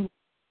the way you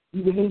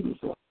behave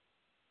yourself.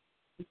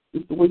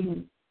 It's the way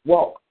you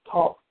walk,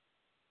 talk.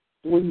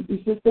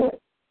 It's just that.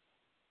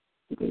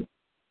 Okay.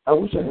 I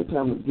wish I had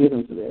time to get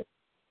into that.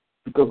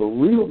 Because a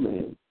real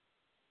man,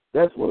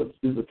 that's what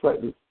is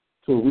attractive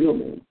to a real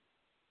man.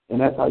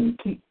 And that's how you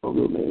keep a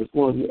real man. It's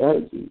one of your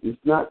attitudes. It's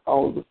not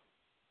all the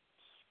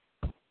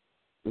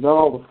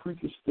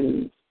freakish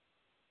things.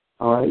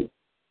 All right?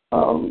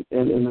 And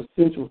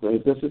essential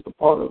things. That's just a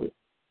part of it.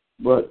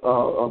 But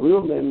a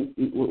real man,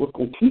 what's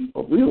going to keep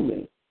a real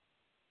man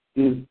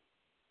is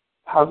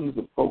how he's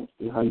approached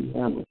and how you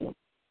handle him.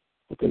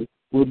 Okay?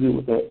 We'll deal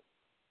with that.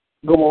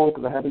 Go on,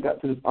 because I haven't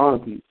got to this honor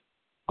piece.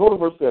 Go to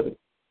verse 7.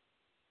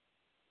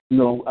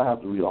 No, I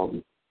have to read all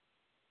this.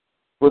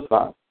 Verse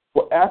 5.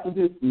 For after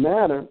this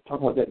manner,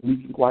 talking about that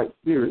meek and quiet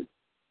spirit,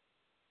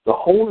 the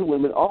holy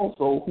women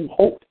also who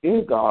hoped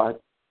in God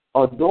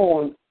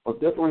adorned or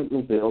decorated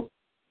themselves,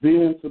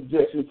 being in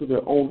subjection to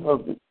their own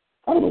husbands.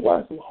 I don't know why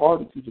it's so hard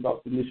to teach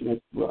about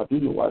submission. Well, I do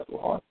know why it's so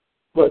hard.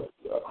 But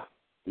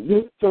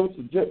this term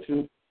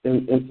subjection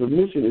and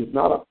submission is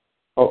not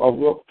a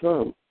rough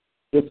term.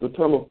 It's a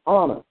term of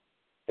honor.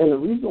 And the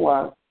reason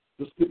why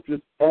the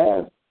scriptures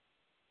ask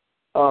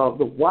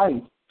the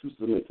wife to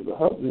submit to the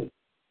husband,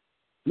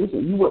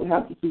 listen, you wouldn't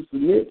have to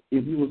submit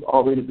if you was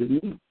already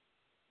beneath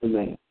the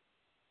man.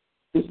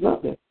 It's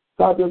not that.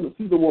 God doesn't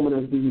see the woman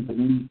as being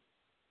beneath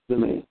the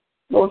man.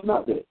 No, it's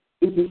not that.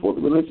 It's just for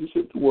the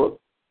relationship to work.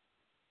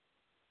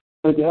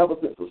 And to have a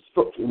sense of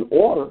structure and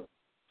order,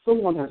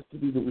 someone has to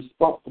be the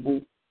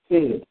responsible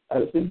head,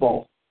 I say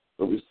boss,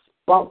 the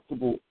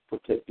responsible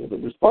protector, the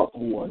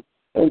responsible one.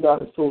 And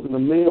God has chosen a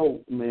male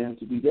man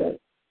to be that.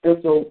 And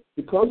so,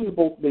 because you're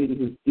both made in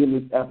his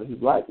image after his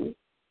likeness,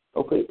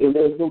 okay, and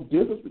there's no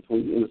difference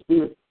between you and the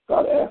spirit,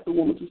 God asked the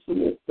woman to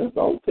submit. That's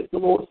all. Take the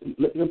Lord's seat.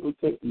 Let him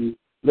protect you.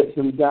 Let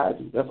him guide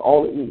you. That's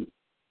all it means.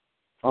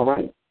 All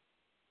right?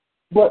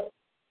 But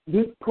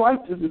this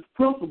practice, this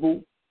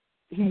principle,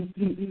 he's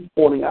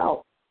pointing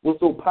out, was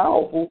so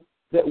powerful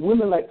that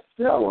women like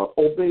Sarah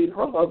obeyed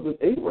her husband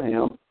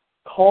Abraham,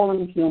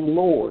 calling him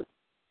Lord.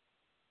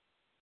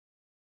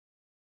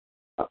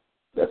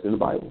 That's in the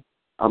Bible.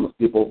 I'm going to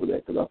skip over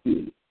that because I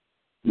feel it.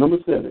 Number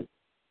 7,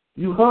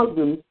 you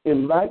husbands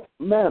in like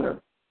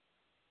manner.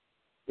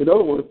 In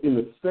other words, in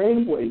the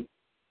same way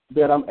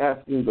that I'm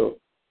asking the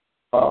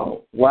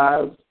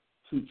wives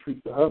to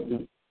treat the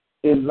husband,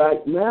 in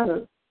like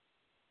manner,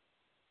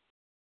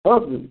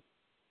 husbands,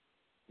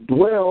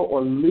 dwell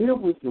or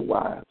live with your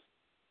wives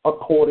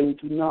according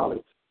to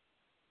knowledge,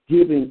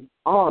 giving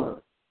honor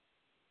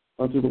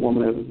unto the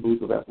woman as a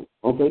spiritual vessel.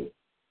 Okay?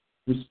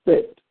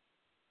 Respect.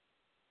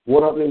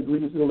 What are the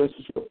ingredients in a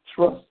relationship?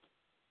 Trust,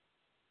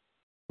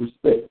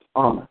 respect,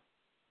 honor.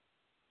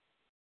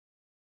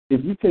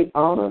 If you can't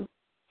honor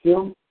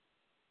him,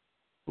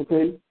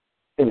 okay,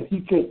 and if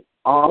he can't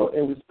honor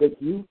and respect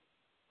you,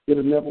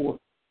 it'll never work.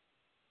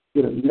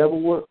 It'll never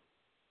work.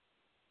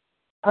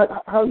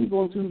 How are you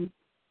going to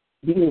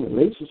be in a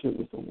relationship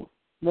with someone,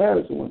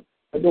 marry someone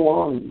that don't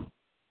honor you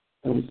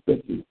and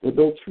respect you, that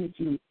don't treat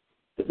you,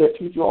 that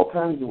treat you all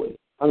kinds of ways?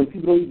 I mean,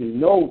 people don't even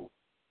know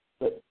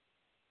that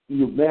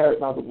you're married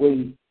by the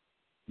way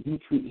you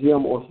treat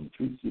him or he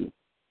treats you.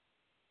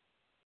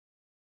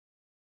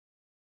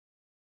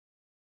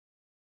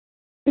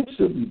 It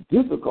should be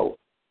difficult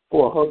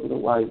for a husband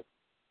and wife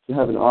to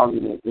have an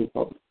argument in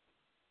public,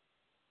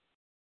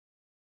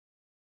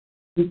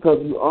 because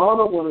you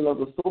honor one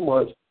another so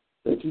much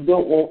that you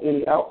don't want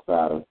any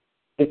outsider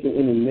thinking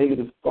any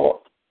negative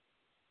thought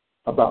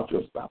about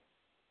your spouse.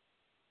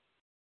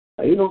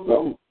 Now, you know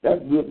something?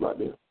 That's good right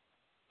there.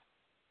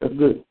 That's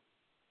good.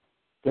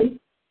 Okay?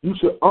 You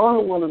should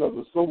honor one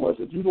another so much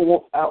that you don't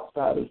want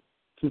outsiders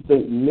to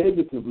think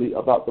negatively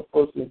about the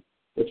person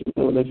that you're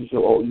in a relationship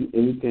or you,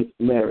 in this case,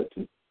 married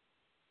to.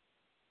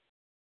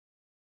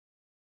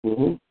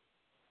 Mm-hmm.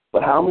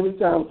 But how many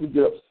times we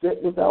get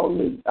upset with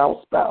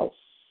our spouse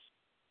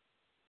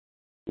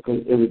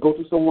because if we go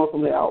to someone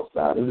from the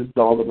outside and just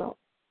dog them out,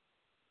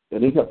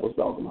 and they help us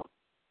dog them out.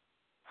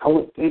 I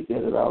wouldn't take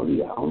that at all.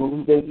 I don't know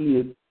who that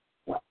is.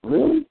 What,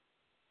 really?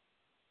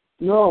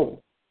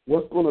 No.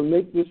 What's going to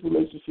make this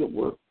relationship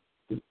work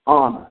is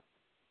honor,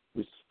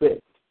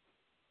 respect.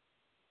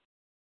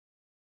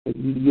 If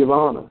you give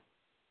honor,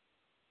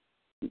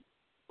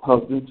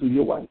 husband to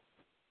your wife,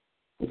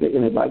 okay,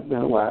 and like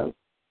man, wives,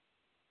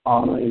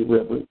 honor and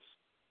reverence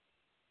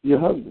your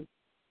husband.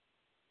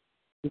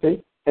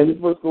 Okay? And this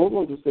verse goes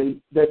on to say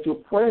that your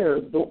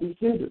prayers don't be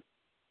hindered.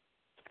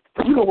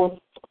 You know what's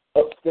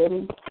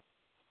upsetting?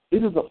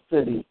 It is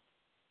upsetting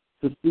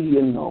to see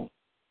and know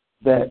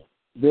that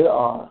there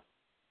are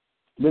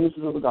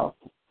ministers of the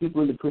gospel,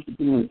 people in the Christian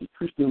community,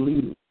 Christian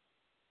leaders,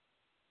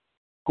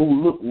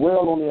 who look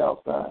well on the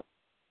outside,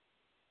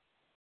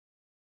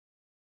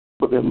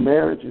 but their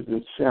marriage is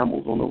in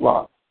shambles on the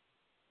rocks,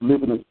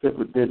 living in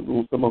separate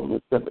bedrooms, some of them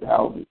in separate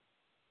houses.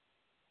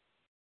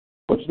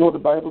 But you know what the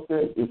Bible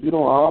says? If you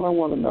don't honor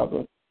one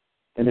another,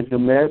 and if your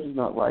marriage is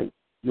not right,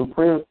 your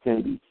prayers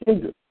can be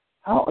hindered.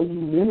 How are you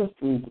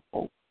ministering to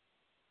folks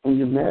when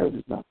your marriage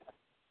is not right?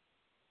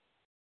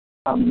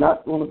 I'm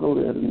not going to go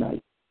there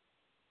tonight.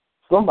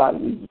 Somebody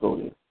needs to go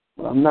there,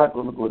 but I'm not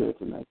going to go there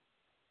tonight.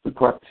 The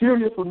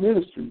criteria for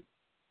ministry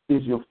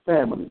is your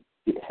family.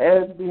 It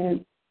has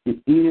been, it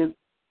is,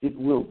 it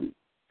will be.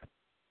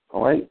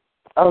 All right?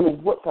 I don't know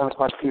what kind of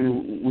criteria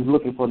we're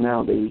looking for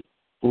nowadays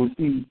when we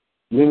see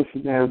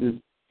ministry marriages,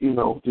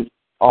 just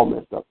all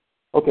messed up.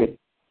 Okay.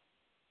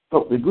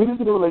 So the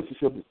ingredients of the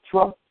relationship is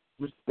trust,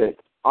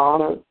 respect,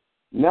 honor.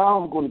 Now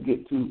I'm going to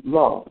get to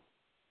love.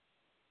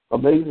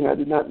 Amazing, I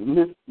did not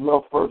list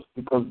love first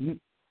because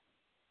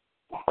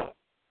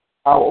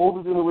our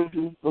older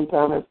generation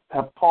sometimes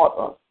have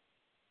taught us,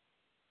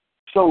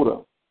 showed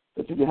us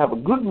that you can have a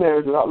good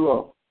marriage without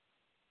love,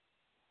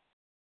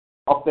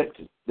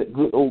 affection, that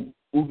good old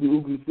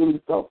oogie feeling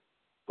stuff,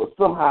 but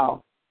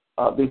somehow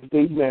they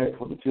stayed married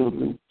for the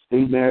children,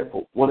 stayed married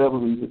for whatever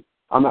reason.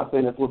 I'm not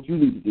saying that's what you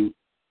need to do.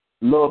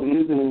 Love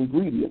is an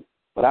ingredient,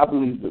 but I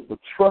believe that the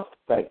trust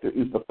factor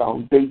is the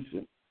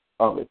foundation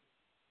of it.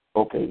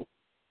 Okay.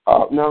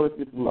 Now let's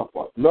get to the love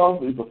part.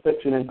 Love is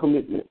affection and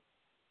commitment.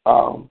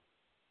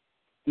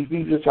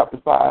 Ephesians chapter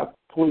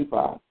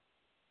 5:25.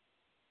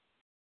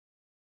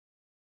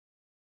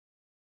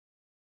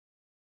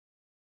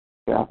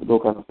 I have to go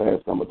kind of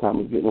fast. Some time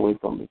is getting away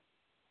from me.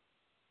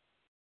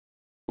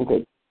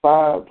 Okay,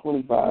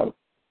 5:25.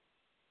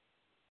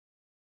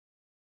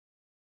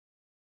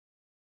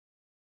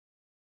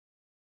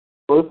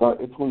 So let's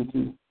start at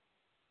 22.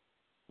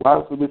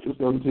 Wives, submit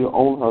yourselves to your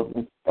own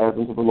husbands as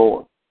unto the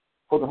Lord.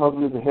 For the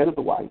husband is the head of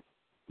the wife,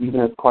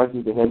 even as Christ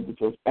is the head of the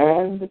church,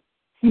 and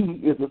he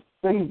is the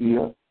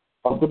Savior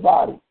of the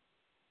body.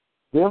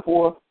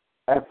 Therefore,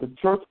 as the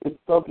church is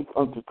subject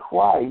unto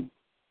Christ,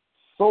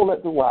 so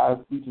let the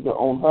wives be to their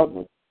own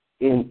husbands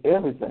in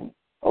everything.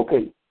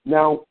 Okay,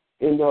 now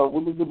in the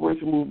women's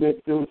liberation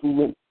movement, feminist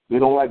movement, they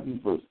don't like these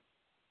verses.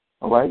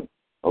 All right?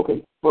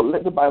 Okay, but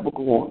let the Bible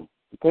go on.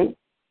 Okay?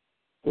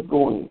 Let's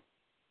go on in.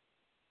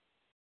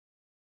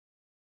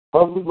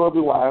 Husbands love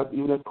their wives,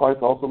 even as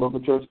Christ also loved the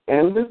church.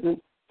 And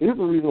listen, here's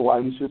the reason why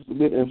you should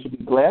submit and should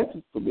be glad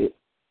to submit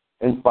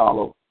and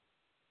follow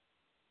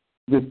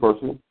this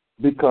person,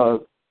 because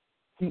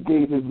he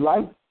gave his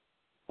life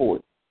for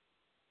it.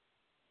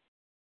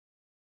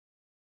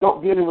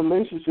 Don't get in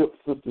relationships,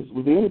 sisters,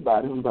 with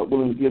anybody who's not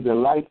willing to give their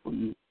life for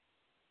you.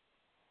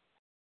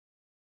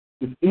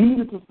 It's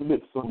easy to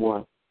submit to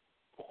someone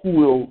who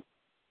will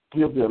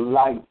give their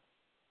life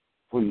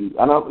for you.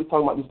 I know we're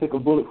talking about just take a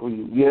bullet for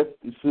you. Yes,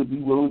 it should be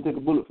willing to take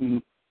a bullet for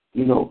you,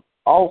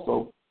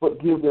 also,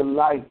 but give their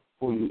life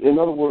for you. In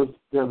other words,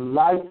 their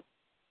life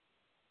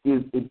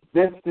is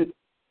invested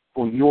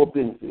for your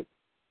benefit.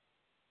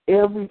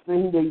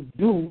 Everything they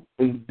do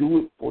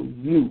it for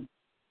you.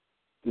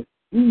 It's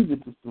easy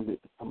to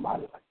submit to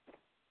somebody like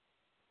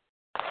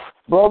that.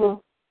 Brother,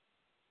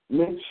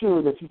 make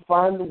sure that you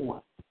find the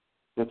one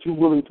that you're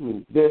willing to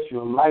invest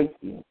your life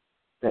in,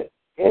 that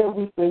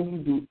everything you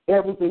do,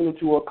 everything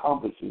that you're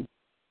accomplishing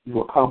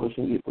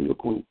it for your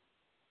queen.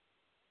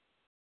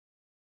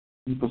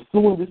 You're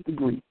pursuing this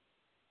degree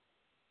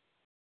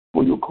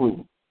for your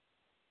queen.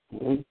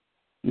 Okay?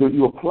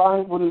 You're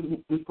applying for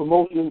this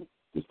promotion,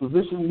 this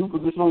position, new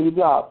position on your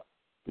job,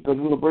 because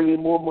you're going to bring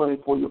in more money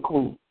for your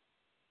queen.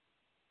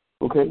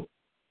 Okay?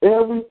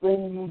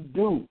 Everything you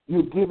do,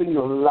 you're giving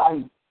your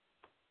life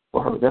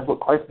for her. That's what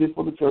Christ did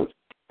for the church,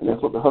 and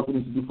that's what the husband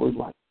needs to do for his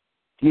wife.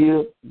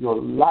 Give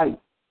your life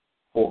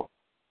for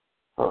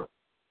her.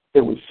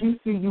 And when she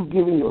sees you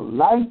giving your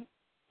life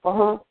for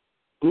her,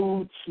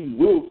 dude, she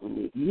will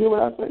submit. You hear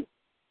what I say?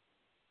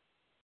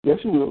 Yes,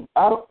 she will.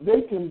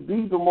 They can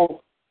be the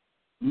most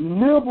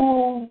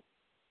liberal,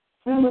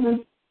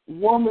 feminist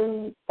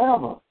woman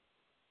ever.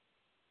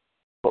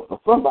 But for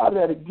somebody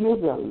that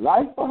gives their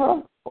life for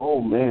her,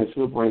 oh, man,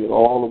 she'll bring it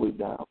all the way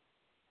down.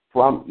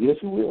 Yes,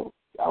 she will.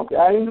 Okay,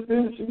 I ain't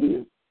defending she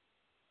is.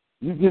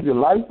 You give your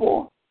life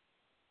for her,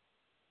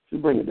 she'll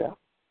bring it down.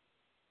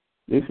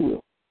 Yes, she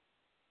will.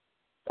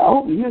 I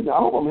hope he hears that. I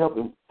hope I'm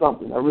helping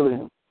something. I really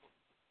am.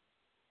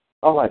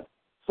 All right.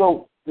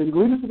 So the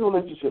ingredients of the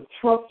relationship: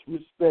 trust,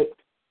 respect,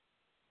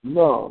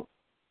 love.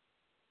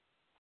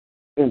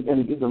 And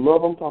the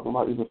love I'm talking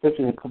about is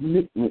affection and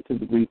commitment to the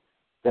degree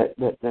that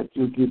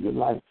you'll give your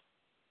life.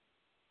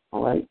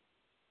 All right?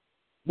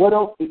 What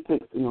else it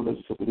takes in a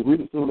relationship? The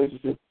ingredients of the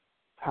relationship: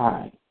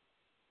 time.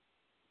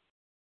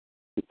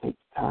 It takes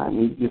time.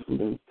 You give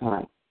somebody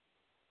time.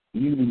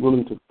 You be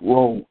willing to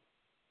grow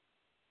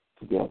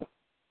together.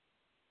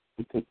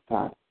 It takes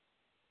time.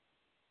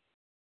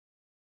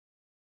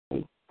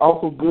 Okay.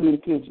 Also, good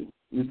intentions.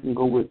 You can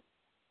go with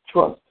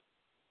trust,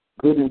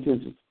 good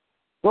intentions.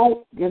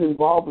 Don't get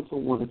involved with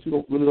someone that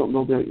you really don't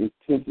know their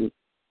intentions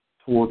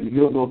toward you.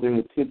 You don't know if their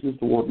intentions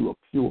toward you are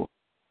pure.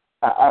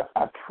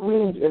 I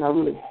cringe and I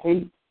really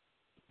hate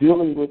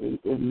dealing with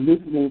and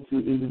listening to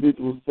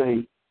individuals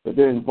say that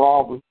they're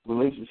involved with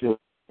relationships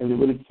and they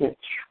really can't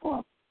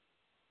trust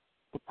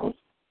the person.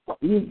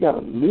 You've got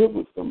to live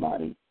with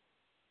somebody,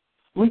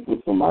 sleep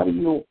with somebody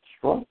you don't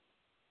trust.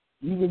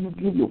 Even you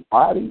give your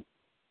body to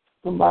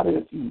somebody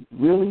that you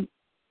really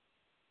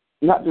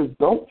not just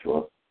don't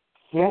trust,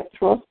 can't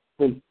trust,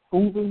 they've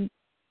proven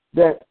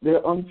that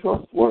they're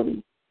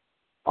untrustworthy.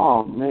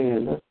 Oh,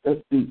 man, that's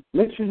deep.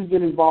 Make sure you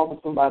get involved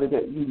with somebody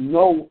that you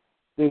know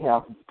they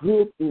have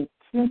good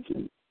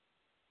intentions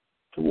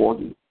toward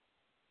you.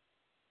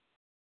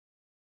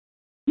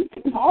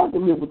 It's hard to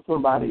live with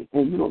somebody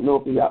and you don't know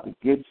if they're out to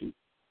get you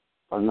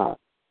or not.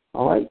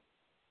 All right?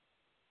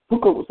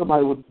 Hook up with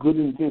somebody with good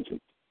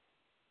intentions.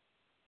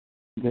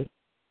 Okay?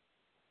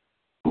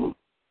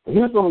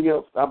 Here's something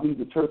else. I believe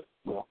the church,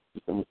 well,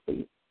 just let me say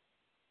it.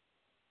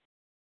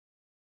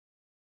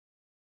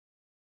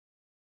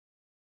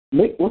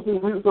 What's the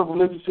ingredients of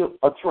relationship?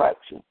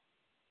 Attraction.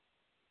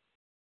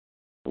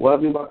 What I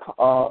mean by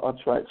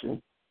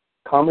attraction: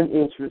 common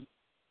interest,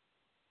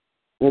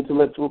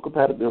 intellectual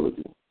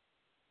compatibility,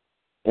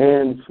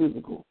 and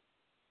physical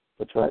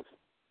attraction.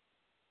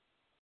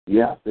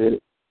 Yeah, I said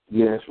it.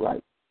 Yeah, that's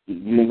right.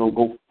 You ain't going to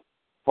go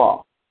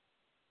far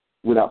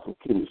without some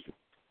chemistry.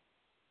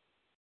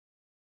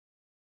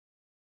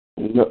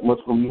 And not much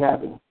going to be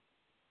happening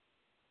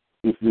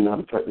if you're not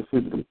attracted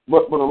physically.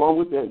 But along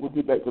with that, we'll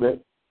get back to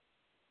that.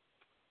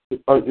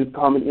 It's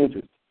common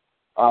interest.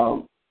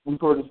 We've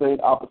heard the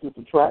saying opposites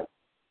attract.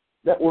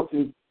 That works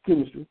in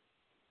chemistry.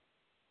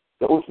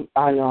 That works with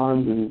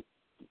ions and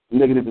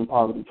negative and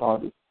positive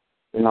charges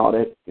and all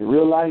that. In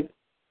real life,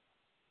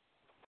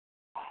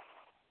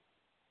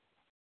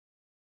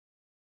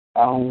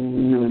 I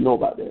don't really know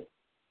about that.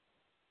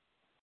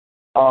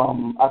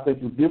 I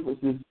think your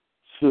differences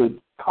should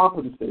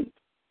compensate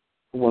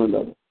for one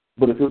another.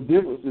 But if your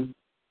differences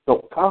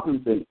don't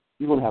compensate,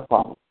 you're going to have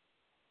problems.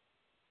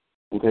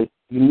 Okay?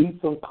 You need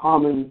some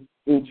common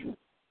interest.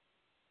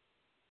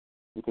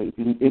 Okay?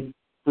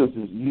 For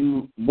instance,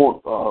 you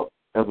want,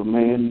 as a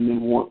man, you may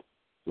want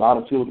a lot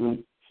of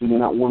children. She may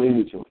not want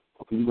any children.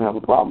 Okay? You're going to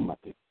have a problem, I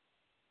think.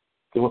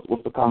 Okay?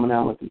 What's the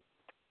commonality?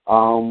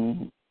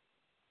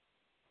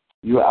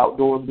 You're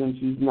outdoors and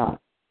she's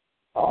not.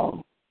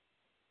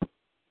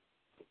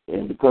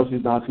 And because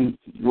she's not, the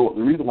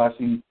reason why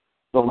she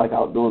don't like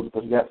outdoors is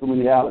because she got so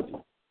many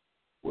allergies.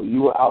 Well,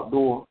 you are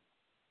outdoor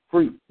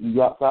freak.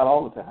 You outside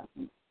all the time.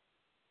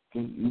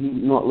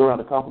 You know, learn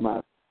how to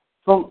compromise.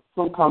 Some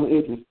common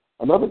interest.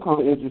 Another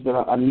common interest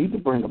that I need to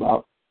bring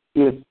about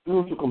is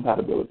spiritual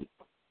compatibility.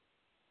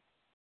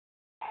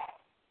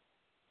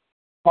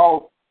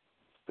 Paul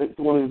states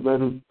in one of his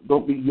letters,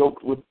 don't be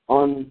yoked with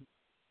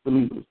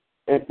unbelievers.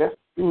 And that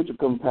spiritual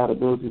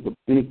compatibility is a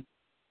big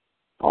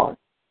part.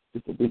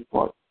 It's a big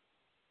part.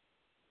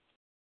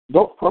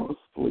 Don't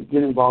purposefully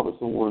get involved with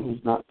someone who's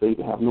not saved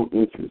and have no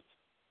interest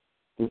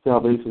in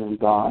salvation in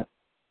God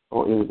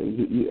or anything.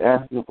 You're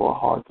asking them for a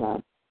hard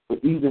time.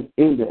 But even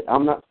in that,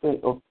 I'm not saying,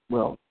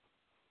 you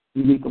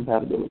need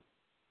compatibility.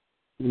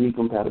 You need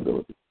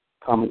compatibility,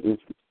 common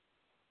interest,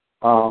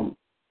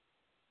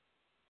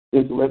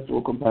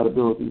 intellectual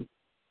compatibility.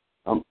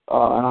 And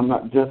I'm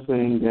not just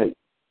saying that,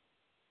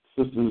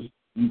 sisters,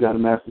 you got a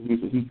master's degree,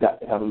 so he's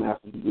got to have a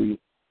master's degree,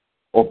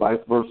 or vice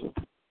versa.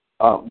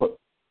 But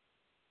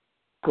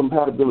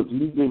compatibility, you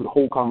need to be able to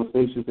hold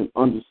conversations and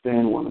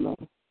understand one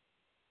another,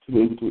 to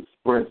be able to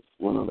express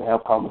one another,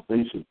 have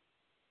conversations.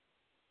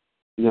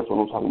 And that's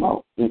what I'm talking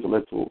about,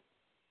 intellectual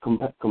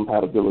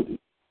compatibility.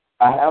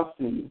 I have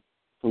seen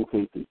some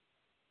cases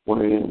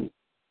wherein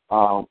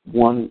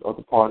one of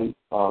the parties,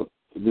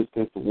 in this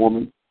case the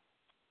woman,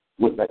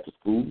 went back to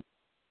school,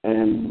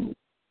 and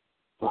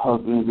the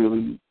husband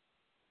really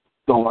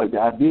don't like the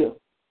idea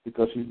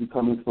because she's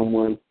becoming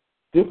someone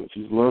different.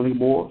 She's learning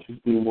more. She's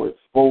being more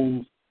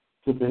exposed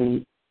to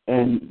things.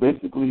 And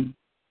basically,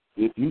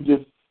 if you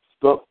just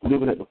stuck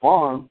living at the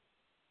farm,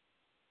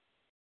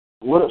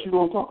 what else you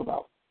going to talk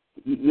about?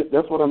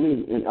 That's what I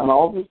mean. And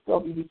all this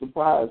stuff, you'd be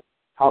surprised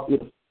how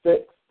it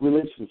affects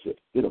relationships.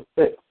 It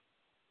affects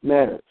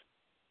marriage.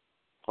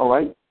 All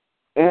right?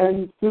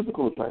 And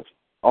physical attraction.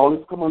 All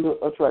this come under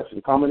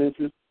attraction. Common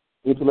interest,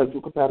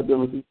 intellectual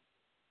compatibility,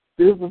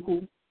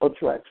 physical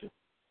attraction.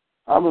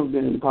 I remember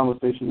being in a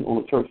conversation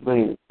on a church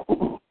van.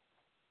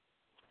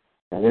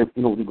 And,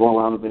 we go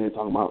around the van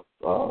talking about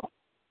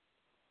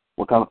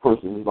what kind of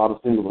person. There's a lot of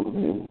singles on the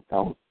van. I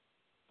was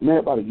married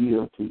about a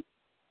year or two.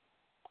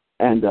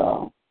 And,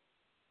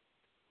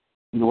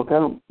 what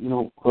kind of,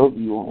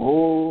 husband you on?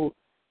 Oh,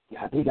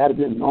 yeah, they got to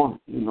be anointed,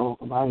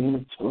 somebody in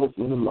the church,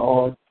 in the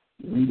Lord,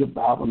 read the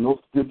Bible, no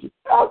scripture.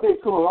 I was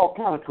doing all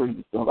kind of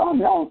crazy stuff. I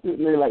was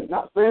sitting there, like,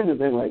 not saying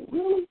anything, like,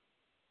 really?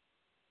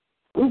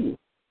 Really?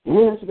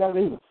 Yeah, she got to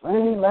be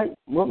sing like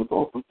mother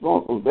so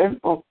very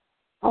so.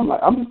 I'm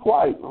like, I'm just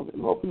quiet. I'm like,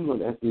 Lord, please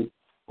don't ask me.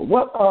 But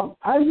what,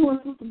 how you and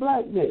Sister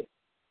Black met?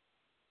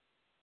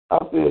 I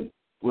said,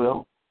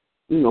 well,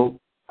 I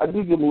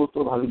did give him a little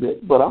story how he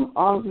met, but I'm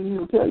honestly here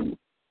to tell you,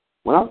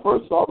 when I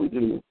first saw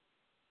Regina,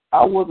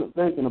 I wasn't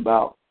thinking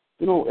about,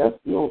 so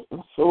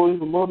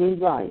is a mother in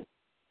Zion.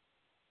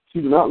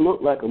 She did not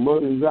look like a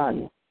mother in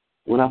Zion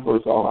when I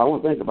first saw her. I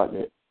wasn't thinking about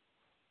that.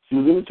 She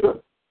was in the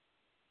church.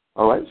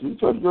 All right, she was a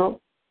church girl,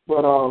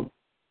 but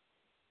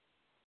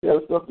she had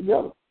her stuff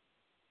together.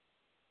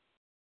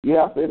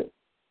 Yeah, I said it.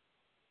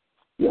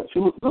 Yeah, she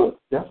looked good.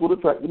 That's what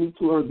attracted me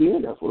to her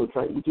then. That's what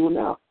attracted me to her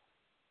now.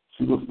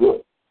 She looks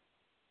good.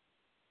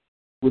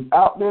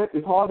 Without that,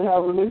 it's hard to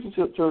have a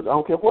relationship, church. I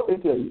don't care what they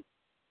tell you.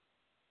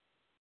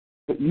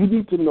 But you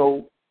need to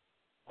know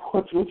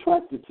what you're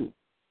attracted to.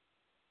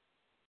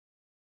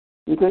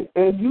 Okay?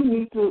 And you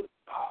need to,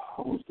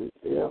 I want to say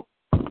this.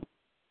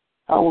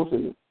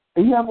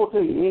 And you have to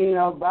tell you, it ain't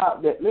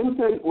about that. Let me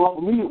tell you, well,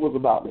 for me, it was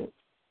about that.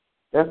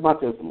 That's my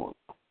testimony.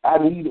 I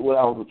needed what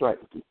I was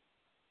attracted to.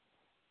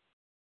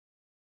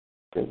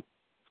 Okay?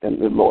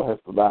 And the Lord has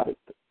provided.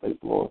 Thank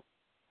the Lord.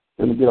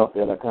 Let me get off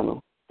that. I kind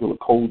of feel a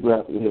cold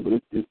draft in here, but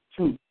it's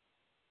true.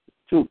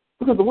 It's true.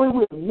 Because the way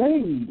we're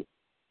made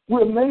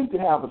to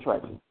have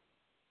attraction.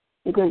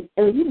 Okay?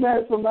 And if you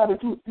marry somebody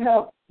to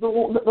have,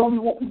 don't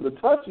even want people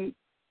to touch you,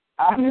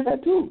 I hear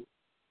that too.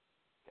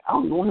 I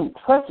don't even want him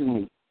touching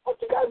me.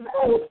 What you got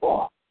married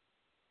for?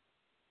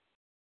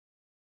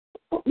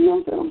 You know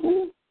what I'm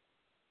saying?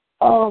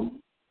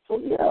 So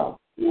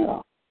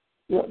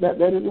yeah,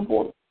 that is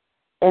important.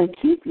 And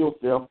keep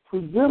yourself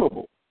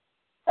presentable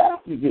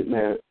after you get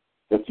married.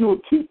 That you will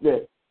keep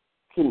that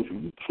chemistry,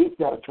 you keep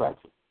that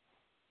attraction,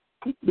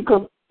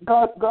 because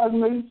God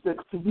made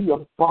sex to be a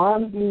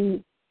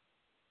bonding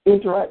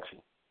interaction.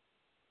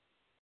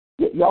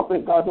 Y'all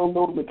think God don't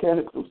know the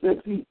mechanics of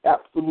sex? He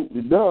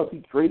absolutely does. He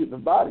created the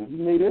body. He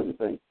made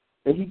everything.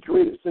 And he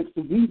created sex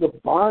to be the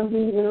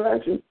bonding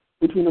interaction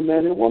between a man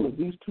and a woman.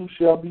 These two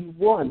shall be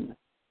one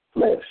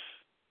flesh.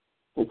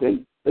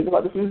 Okay? Think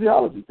about the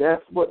physiology.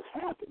 That's what's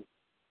happening.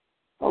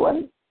 All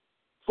right?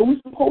 So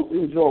we're supposed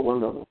to enjoy one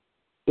another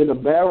in a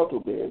marital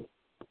bed.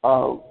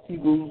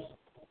 Hebrews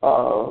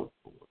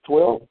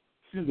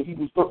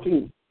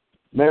 13.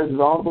 Marriage is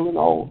honorable in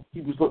all.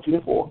 Hebrews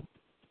 13:4.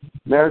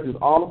 Marriage is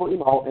honorable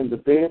in all, and the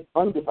bed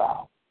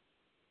undefiled.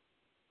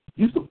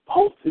 You're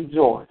supposed to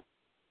enjoy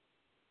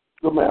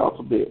the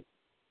marital bed.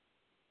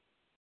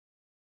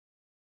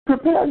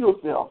 Prepare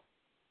yourself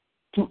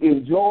to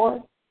enjoy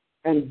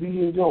and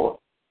be enjoyed.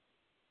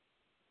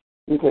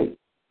 Okay,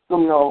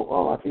 some of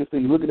y'all, I can't say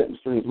you're looking at the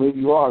streams.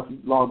 Maybe you are if you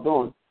logged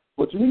on.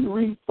 But you need to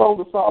read Song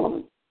of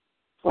Solomon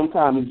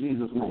sometime in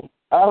Jesus' name.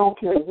 I don't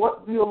care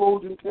what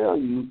theologian tell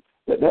you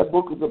that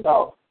book is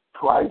about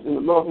Christ and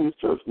the love of his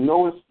church.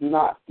 No, it's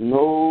not.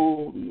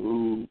 No.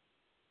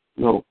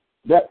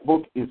 That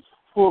book is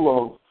full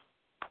of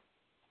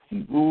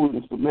Hebrew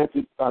and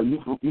semantic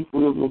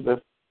euphemisms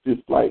that's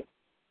just like,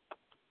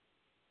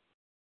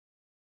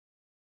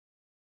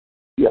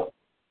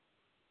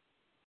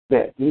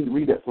 that. You need to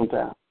read that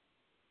sometime.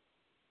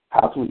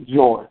 How to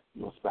enjoy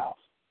your spouse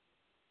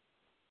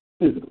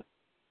physically.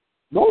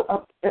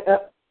 No,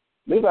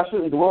 maybe I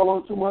shouldn't dwell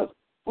on it too much.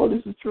 Well,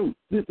 this is true.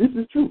 This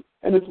is true.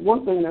 And it's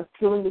one thing that's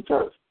killing the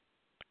church.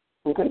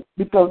 Okay?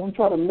 Because we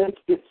try to make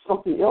it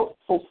something else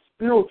so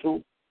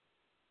spiritual,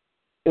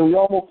 and we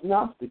almost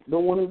Gnostic.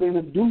 Don't want anything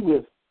to do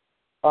with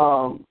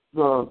the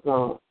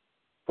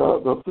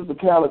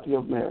physicality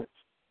of marriage.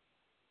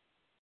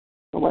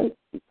 All right?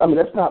 I mean,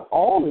 that's not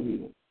all it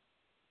is.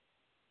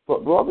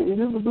 But, brother, it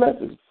is a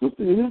blessing.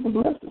 Sister, it is a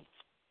blessing.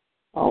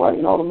 All right?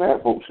 And all the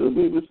married folks should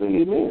be able to say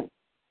amen.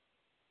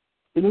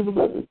 It is a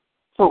blessing.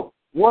 So,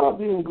 what are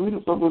the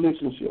ingredients of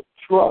relationship?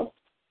 Trust,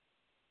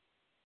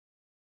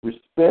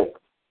 respect,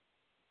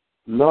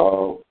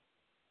 love,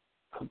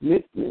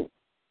 commitment,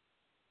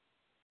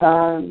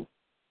 time,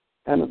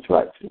 and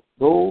attraction.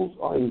 Those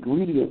are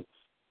ingredients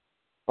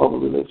of a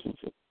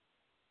relationship.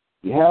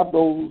 You have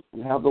those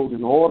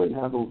in order, you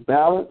have those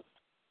balanced,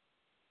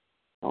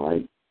 all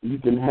right? You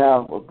can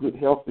have a good,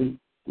 healthy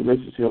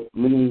relationship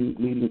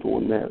leading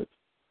toward marriage.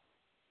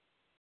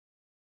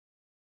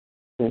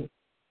 Okay?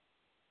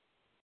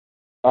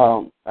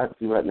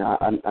 Actually, right now,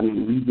 I need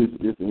to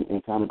revisit this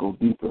and kind of go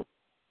deeper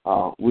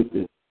with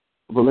this.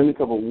 But let me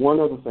cover one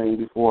other thing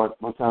before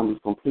my time is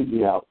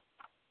completely out.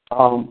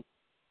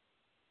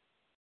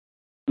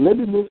 Let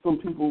me list some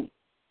people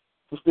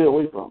to stay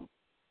away from.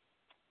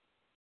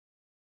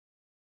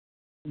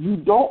 You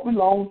don't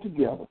belong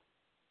together.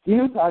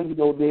 Here's how you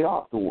know they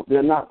are the one.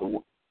 They're not the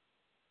one.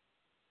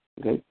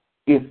 Okay?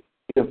 If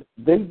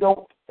they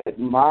don't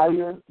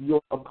admire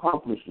your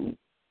accomplishments,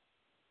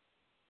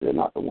 they're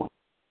not the one.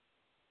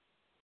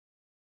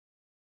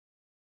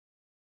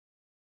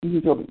 You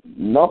can tell me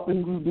nothing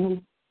you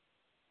do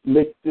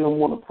makes them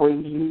want to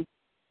praise you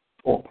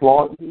or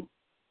applaud you.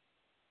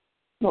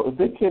 No, if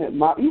they can't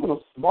admire even a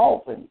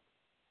small thing,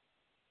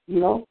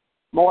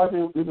 my wife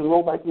is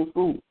enrolled back in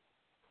school.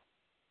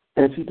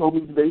 And she told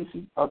me today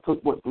she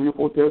took, 3 or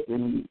 4 tests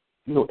and,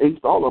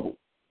 aced all of them.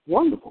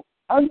 Wonderful.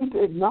 I need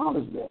to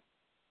acknowledge that.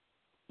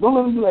 Don't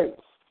let them be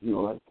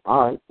like,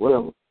 all right,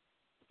 whatever.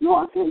 No,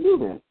 I can't do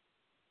that.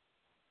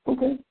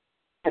 Okay?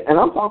 And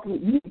I'm talking,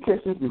 you need to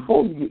catch this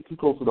before you get too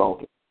close to the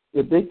altar.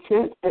 If they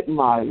can't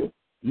admire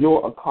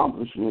your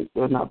accomplishments,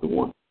 they're not the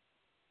one.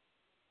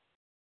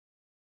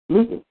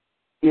 Listen,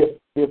 if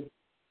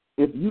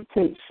you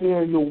can't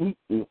share your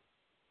weakness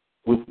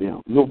with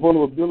them, your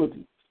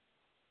vulnerabilities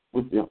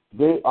with them,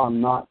 they are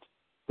not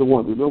the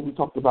one. Remember we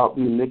talked about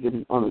being naked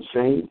and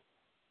unashamed?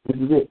 This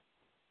is it.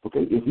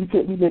 Okay? If you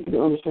can't be naked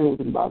and unashamed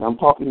with anybody,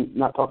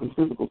 not talking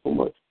physical so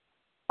much.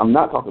 I'm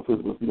not talking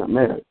physical if you're not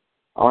married.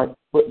 All right?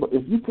 But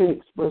if you can't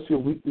express your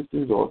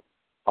weaknesses or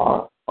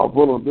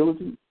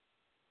vulnerabilities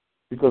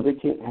because they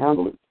can't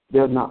handle it,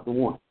 they're not the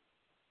one.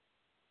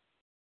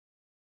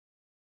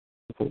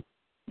 Okay?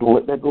 Don't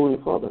let that go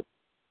any further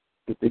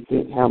if they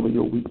can't handle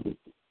your weaknesses.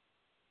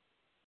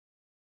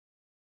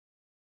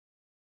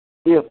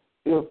 If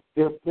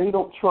they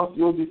don't trust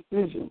your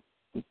decision,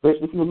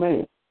 especially if you're a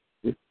man,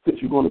 since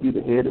you're going to be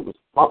the head, the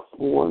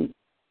responsible one,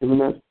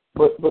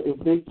 but if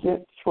they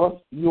can't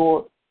trust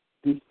your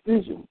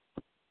decision,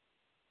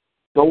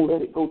 don't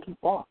let it go too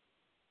far.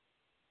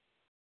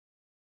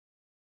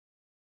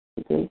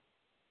 Okay?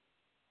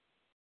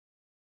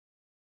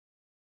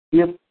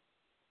 If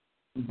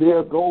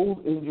their goals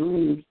and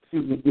dreams,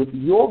 if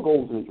your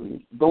goals and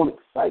dreams don't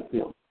excite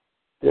them,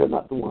 they're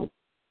not the one.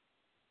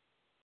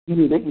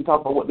 They can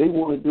talk about what they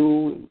want to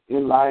do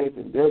in life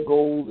and their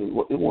goals and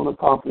what they want to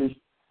accomplish,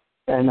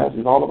 and that's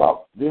just all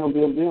about them.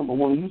 But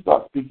when you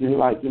start speaking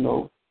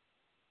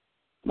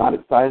not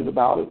excited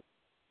about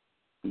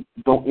it,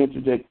 don't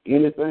interject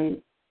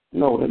anything,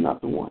 no, they're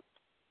not the one.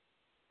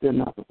 They're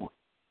not the one.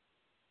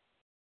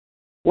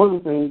 One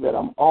of the things that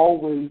I'm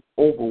always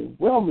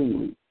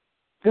overwhelmingly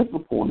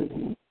disappointed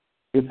in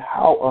is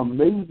how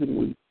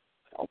amazingly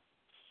selfish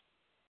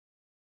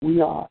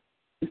we are,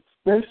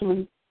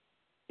 especially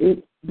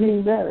in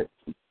being married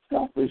to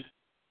selfish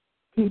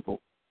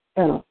people.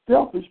 And a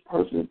selfish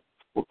person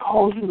will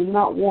cause you to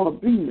not want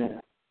to be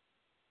married.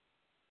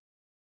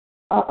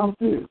 I'm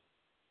serious.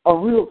 A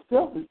real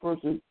selfish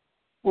person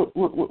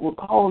will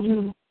cause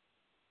you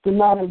to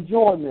not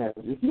enjoy marriage.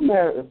 If you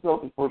marry a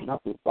selfish person, I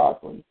feel sorry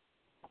for you.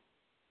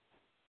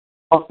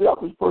 A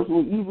selfish person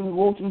will even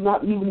want you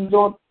not even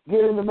enjoy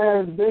getting in the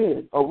marriage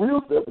bed. A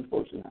real selfish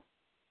person.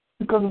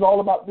 Because it's all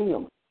about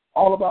them.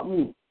 All about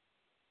me.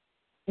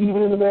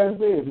 Even in the marriage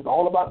bed, it's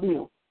all about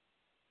them.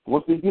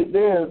 Once they get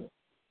there,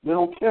 they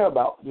don't care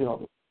about the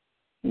other.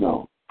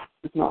 No,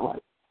 it's not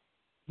right.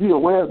 Be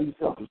aware of these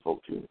selfish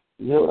folks here.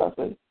 You hear what I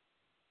say?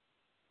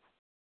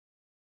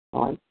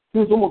 All right?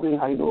 Here's one more thing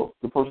how you know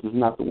if the person is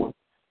not the one.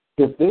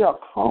 If they are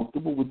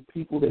comfortable with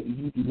people that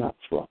you do not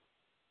trust.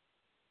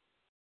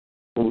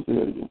 Let me say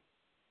that again.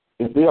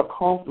 If they are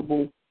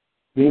comfortable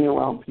being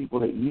around people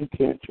that you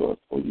can't trust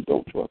or you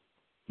don't trust,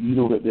 you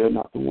know that they're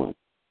not the one.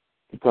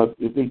 Because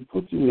if they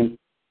put you in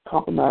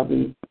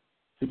compromising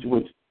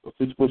situations, a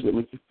situation that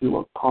makes you feel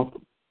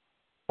uncomfortable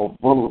or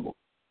vulnerable,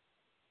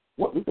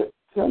 what does that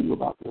tell you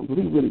about them? Do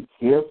they really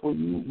care for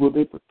you? Will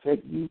they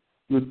protect you?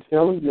 You're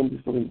telling them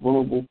you're feeling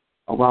vulnerable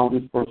around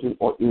this person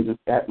or in this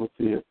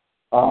atmosphere,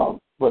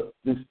 but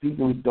these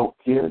people don't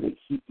care. They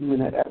keep you in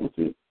that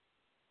atmosphere.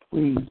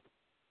 Please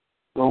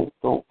don't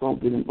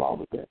get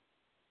involved with that.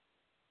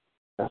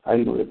 That's how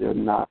you know that they're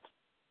not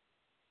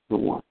the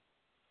one.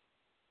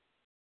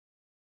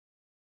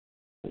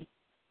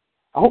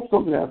 I hope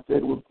something that I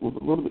said was a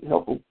little bit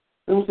helpful.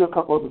 Let me say a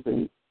couple other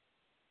things.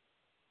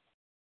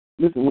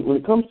 Listen, when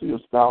it comes to your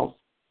spouse,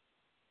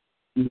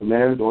 either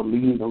married or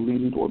leading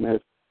toward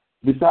marriage,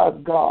 besides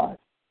God,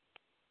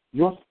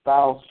 your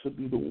spouse should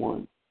be the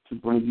one to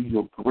bring you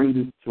your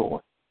greatest joy,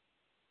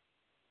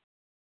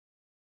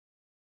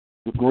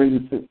 the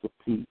greatest sense of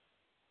peace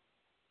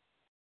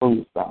from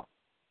your spouse,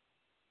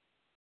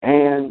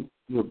 and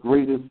your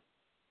greatest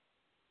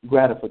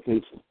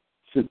gratification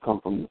should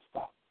come from your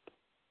spouse.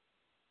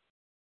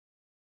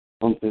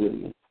 I'm saying it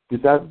again.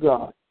 Besides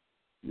God,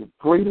 your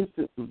greatest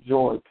sense of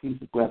joy, peace,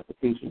 and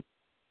gratification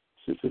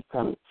should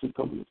come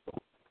from your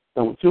spouse.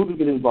 Now, when children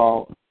get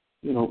involved,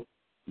 you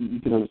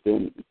can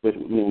understand,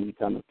 especially with men, when you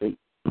kind of take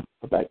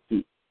a back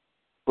seat.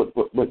 But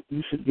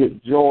you should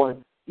get joy.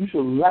 You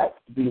should like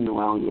being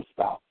around your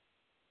spouse.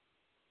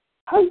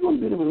 How are you going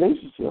to be in a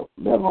relationship,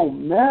 let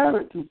alone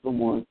married to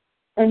someone,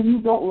 and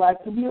you don't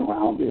like to be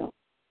around them?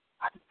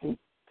 I just think,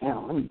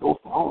 damn, let me go.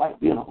 I don't like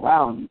being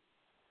around you.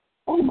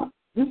 Oh my,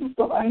 this is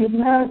stuff I hear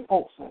married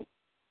folks say.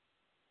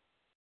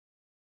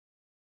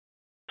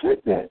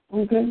 Check that,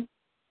 okay?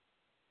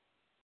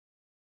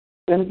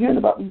 And again,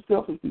 about these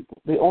selfish people,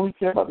 they only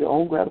care about their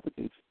own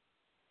gratification.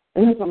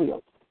 And here's something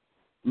else.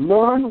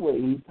 Learn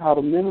ways how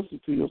to minister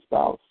to your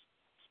spouse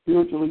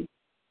spiritually,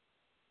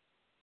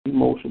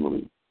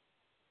 emotionally,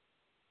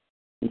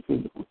 and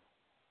physically.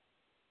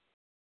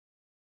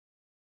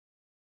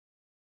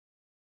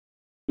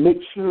 Make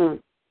sure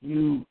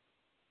you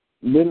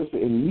minister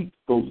and meet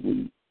those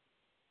needs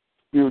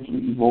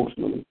spiritually,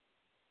 emotionally,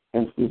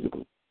 and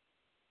physically.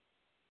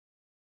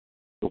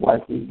 The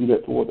wife needs to do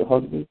that toward the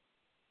husband.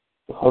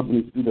 The husband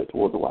needs to do that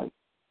toward the wife.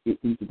 It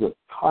needs to be a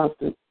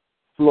constant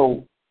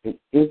flow and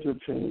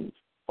interchange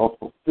of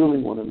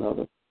fulfilling one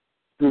another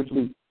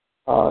spiritually,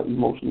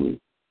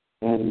 emotionally,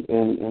 and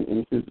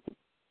physically.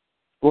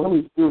 Well, I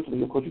mean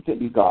spiritually, of course, you can't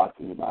be God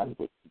to anybody,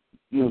 but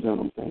you understand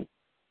what I'm saying.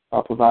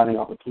 Providing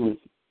opportunity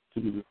to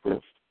be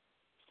refreshed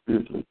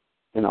spiritually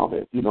and all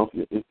that. You know,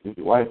 if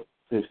your wife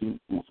says she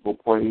wants to go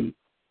pray,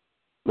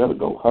 let her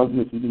go. Husband,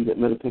 if you need that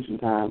meditation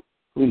time,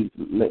 please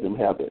let them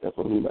have that. That's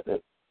what I mean by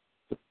that.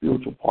 The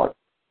spiritual part.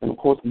 And, of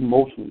course,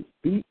 emotionally.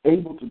 Be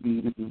able to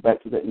be, this is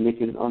back to that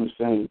naked and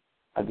unashamed.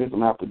 I guess I'm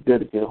going to have to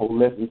dedicate a whole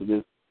lesson to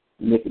this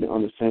naked and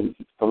unashamed. It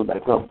keeps coming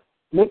back up.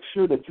 Make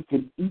sure that you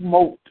can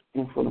emote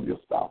in front of your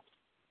spouse.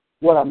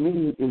 What I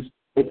mean is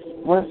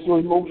express your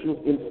emotions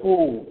in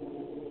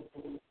full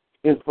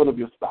in front of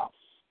your spouse.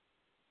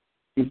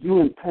 If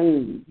you're in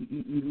pain,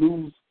 you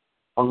lose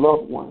a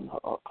loved one,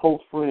 a close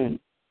friend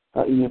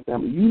in your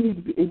family, you need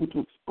to be able to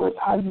express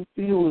how you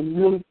feel and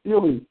really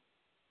feeling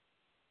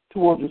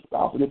towards your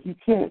spouse. And if you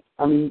can't,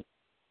 I mean,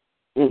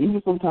 and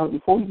even sometimes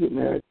before you get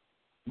married,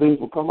 things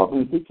will come up,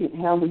 and if they can't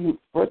handle you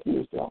expressing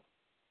yourself,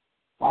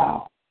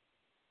 wow.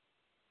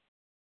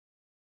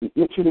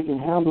 Make sure they can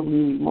handle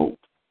you emote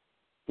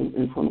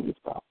in front of your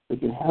spouse. They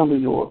can handle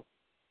your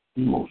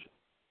emotion.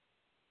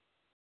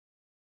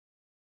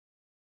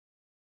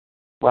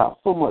 Wow,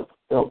 so much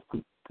else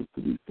could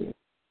be said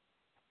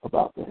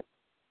about that.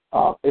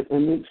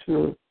 And make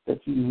sure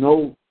that you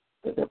know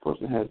that that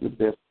person has your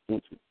best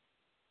interest.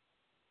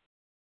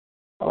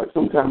 All right,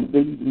 sometimes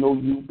they need to know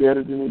you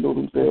better than they know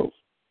themselves.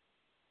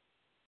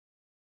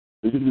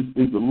 They just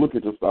need to look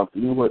at yourself.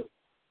 You know what?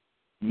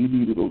 You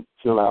need to go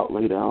chill out,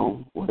 lay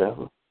down,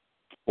 whatever,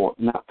 or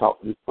not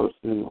talk to this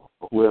person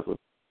or whoever.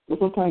 But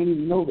sometimes you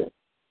need to know that.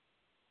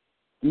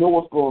 Know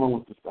what's going on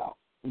with the spouse.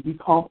 And be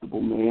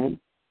comfortable, man,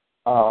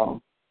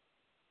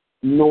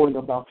 knowing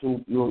about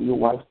your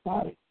wife's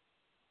body.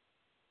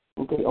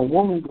 Okay, a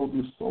woman goes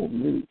through so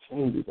many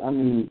changes. I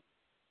mean,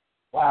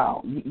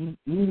 wow, you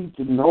need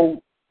to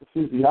know the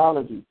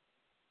physiology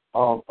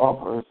of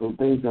her, some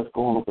things that's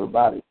going on with her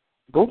body.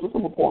 Go to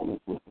some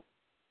appointments with her.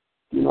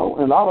 You know,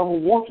 and a lot of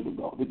them want you to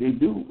go. They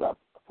do. I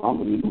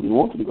promise you, they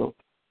want you to go.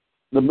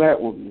 The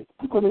married woman,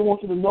 because they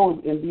want you to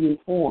know and be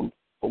informed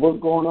of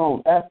what's going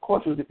on. Ask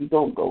questions if you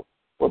don't go.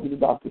 What did the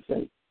doctor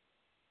say?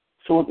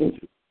 Show an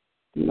interest.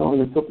 You know,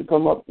 and if something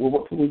come up, well,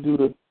 what can we do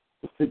to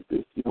fix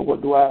this? You know,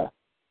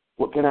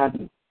 what can I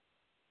do?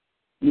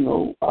 You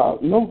know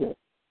that.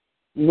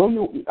 You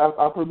know,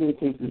 I've heard many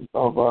cases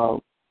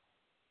of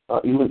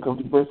even when it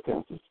comes to breast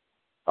cancers.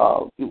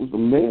 It was the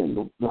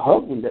man, the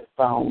husband, that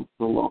found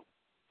the lump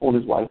on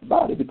his wife's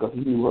body because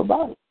he knew her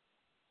body.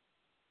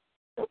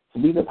 To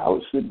me, that's how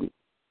it should be.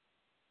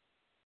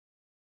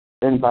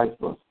 And vice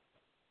versa.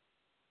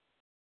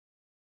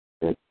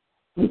 Okay.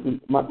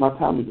 Listen, my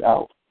time is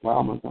out.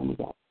 Wow, my time is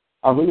out.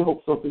 I really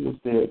hope something was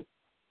said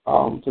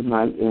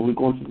tonight, and we're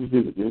going to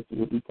revisit this.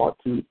 It'll be part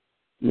 2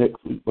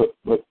 next week.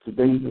 But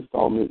today's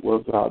installment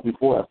was,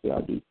 before I say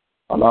I do,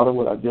 a lot of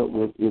what I dealt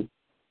with is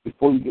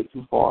before you get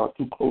too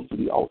close to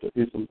the altar,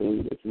 here's some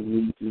things that you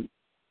need to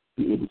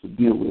be able to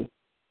deal with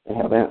and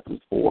have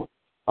answers for.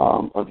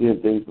 Again,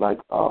 things like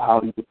how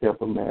do you prepare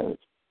for marriage,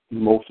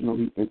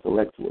 emotionally,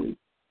 intellectually,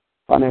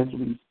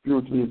 financially,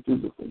 spiritually, and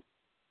physically.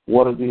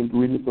 What are the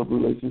ingredients of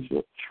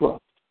relationship?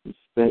 Trust,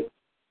 respect,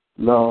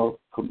 love,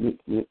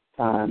 commitment,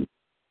 time,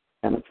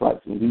 and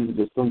attraction. These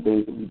are just some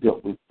things that we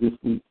dealt with this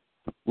week.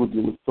 We'll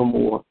deal with some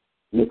more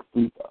next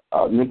week.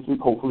 Next week,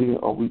 hopefully,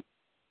 a week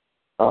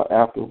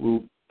after,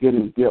 we'll get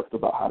in depth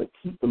about how to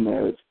keep the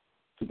marriage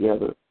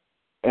together.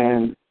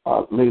 And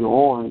later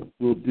on,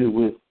 we'll deal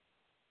with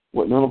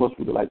what none of us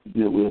would like to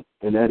deal with,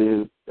 and that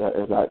is,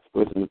 as I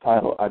expressed in the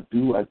title, I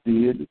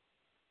did,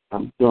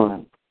 I'm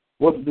done.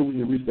 What to do when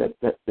you reach that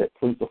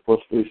place of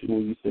frustration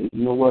when you say,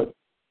 you know what,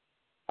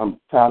 I'm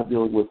tired of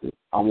dealing with it.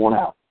 I want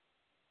out.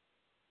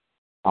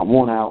 I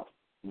want out.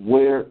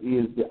 Where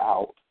is the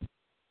out?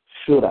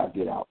 Should I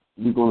get out?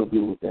 We're going to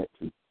deal with that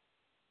too.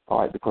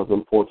 All right, because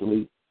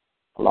unfortunately,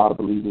 a lot of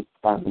believers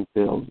find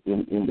themselves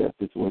in that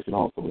situation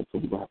also, and so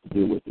we're going to have to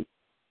deal with it.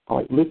 All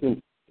right,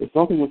 listen, if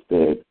something was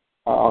said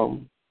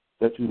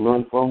that you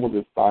learned from, was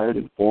inspired,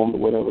 informed, or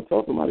whatever,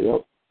 tell somebody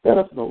else. Let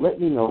us know.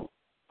 Let me know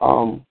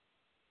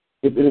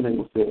if anything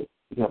was said.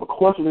 If you have a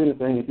question or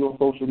anything, if you're on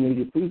social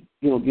media, please,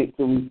 get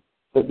to me.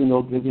 Let me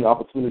know, give me the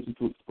opportunity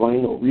to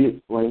explain or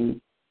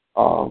re-explain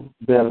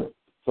better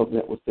something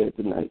that was said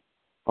tonight.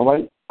 All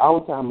right?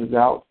 Our time is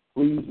out.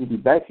 Please, we'll be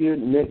back here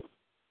next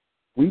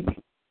week,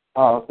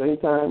 same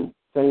time,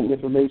 same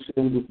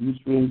information with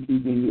Ustream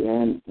TV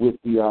and with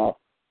the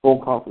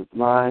phone conference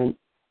line.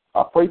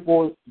 Pray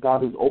for us.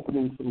 God is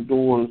opening some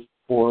doors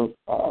for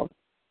us,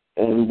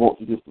 and we want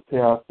to just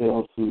prepare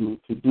ourselves to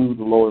do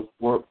the Lord's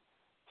work,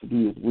 to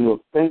do His will.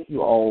 Thank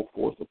you all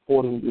for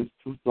supporting this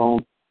Truth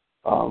Zone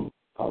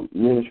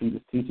ministry,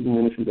 this teaching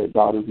ministry that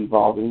God is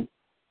evolving.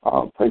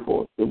 Pray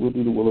for us that we'll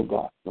do the will of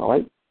God. All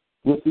right?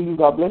 We'll see you.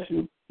 God bless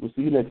you. We'll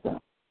see you next time.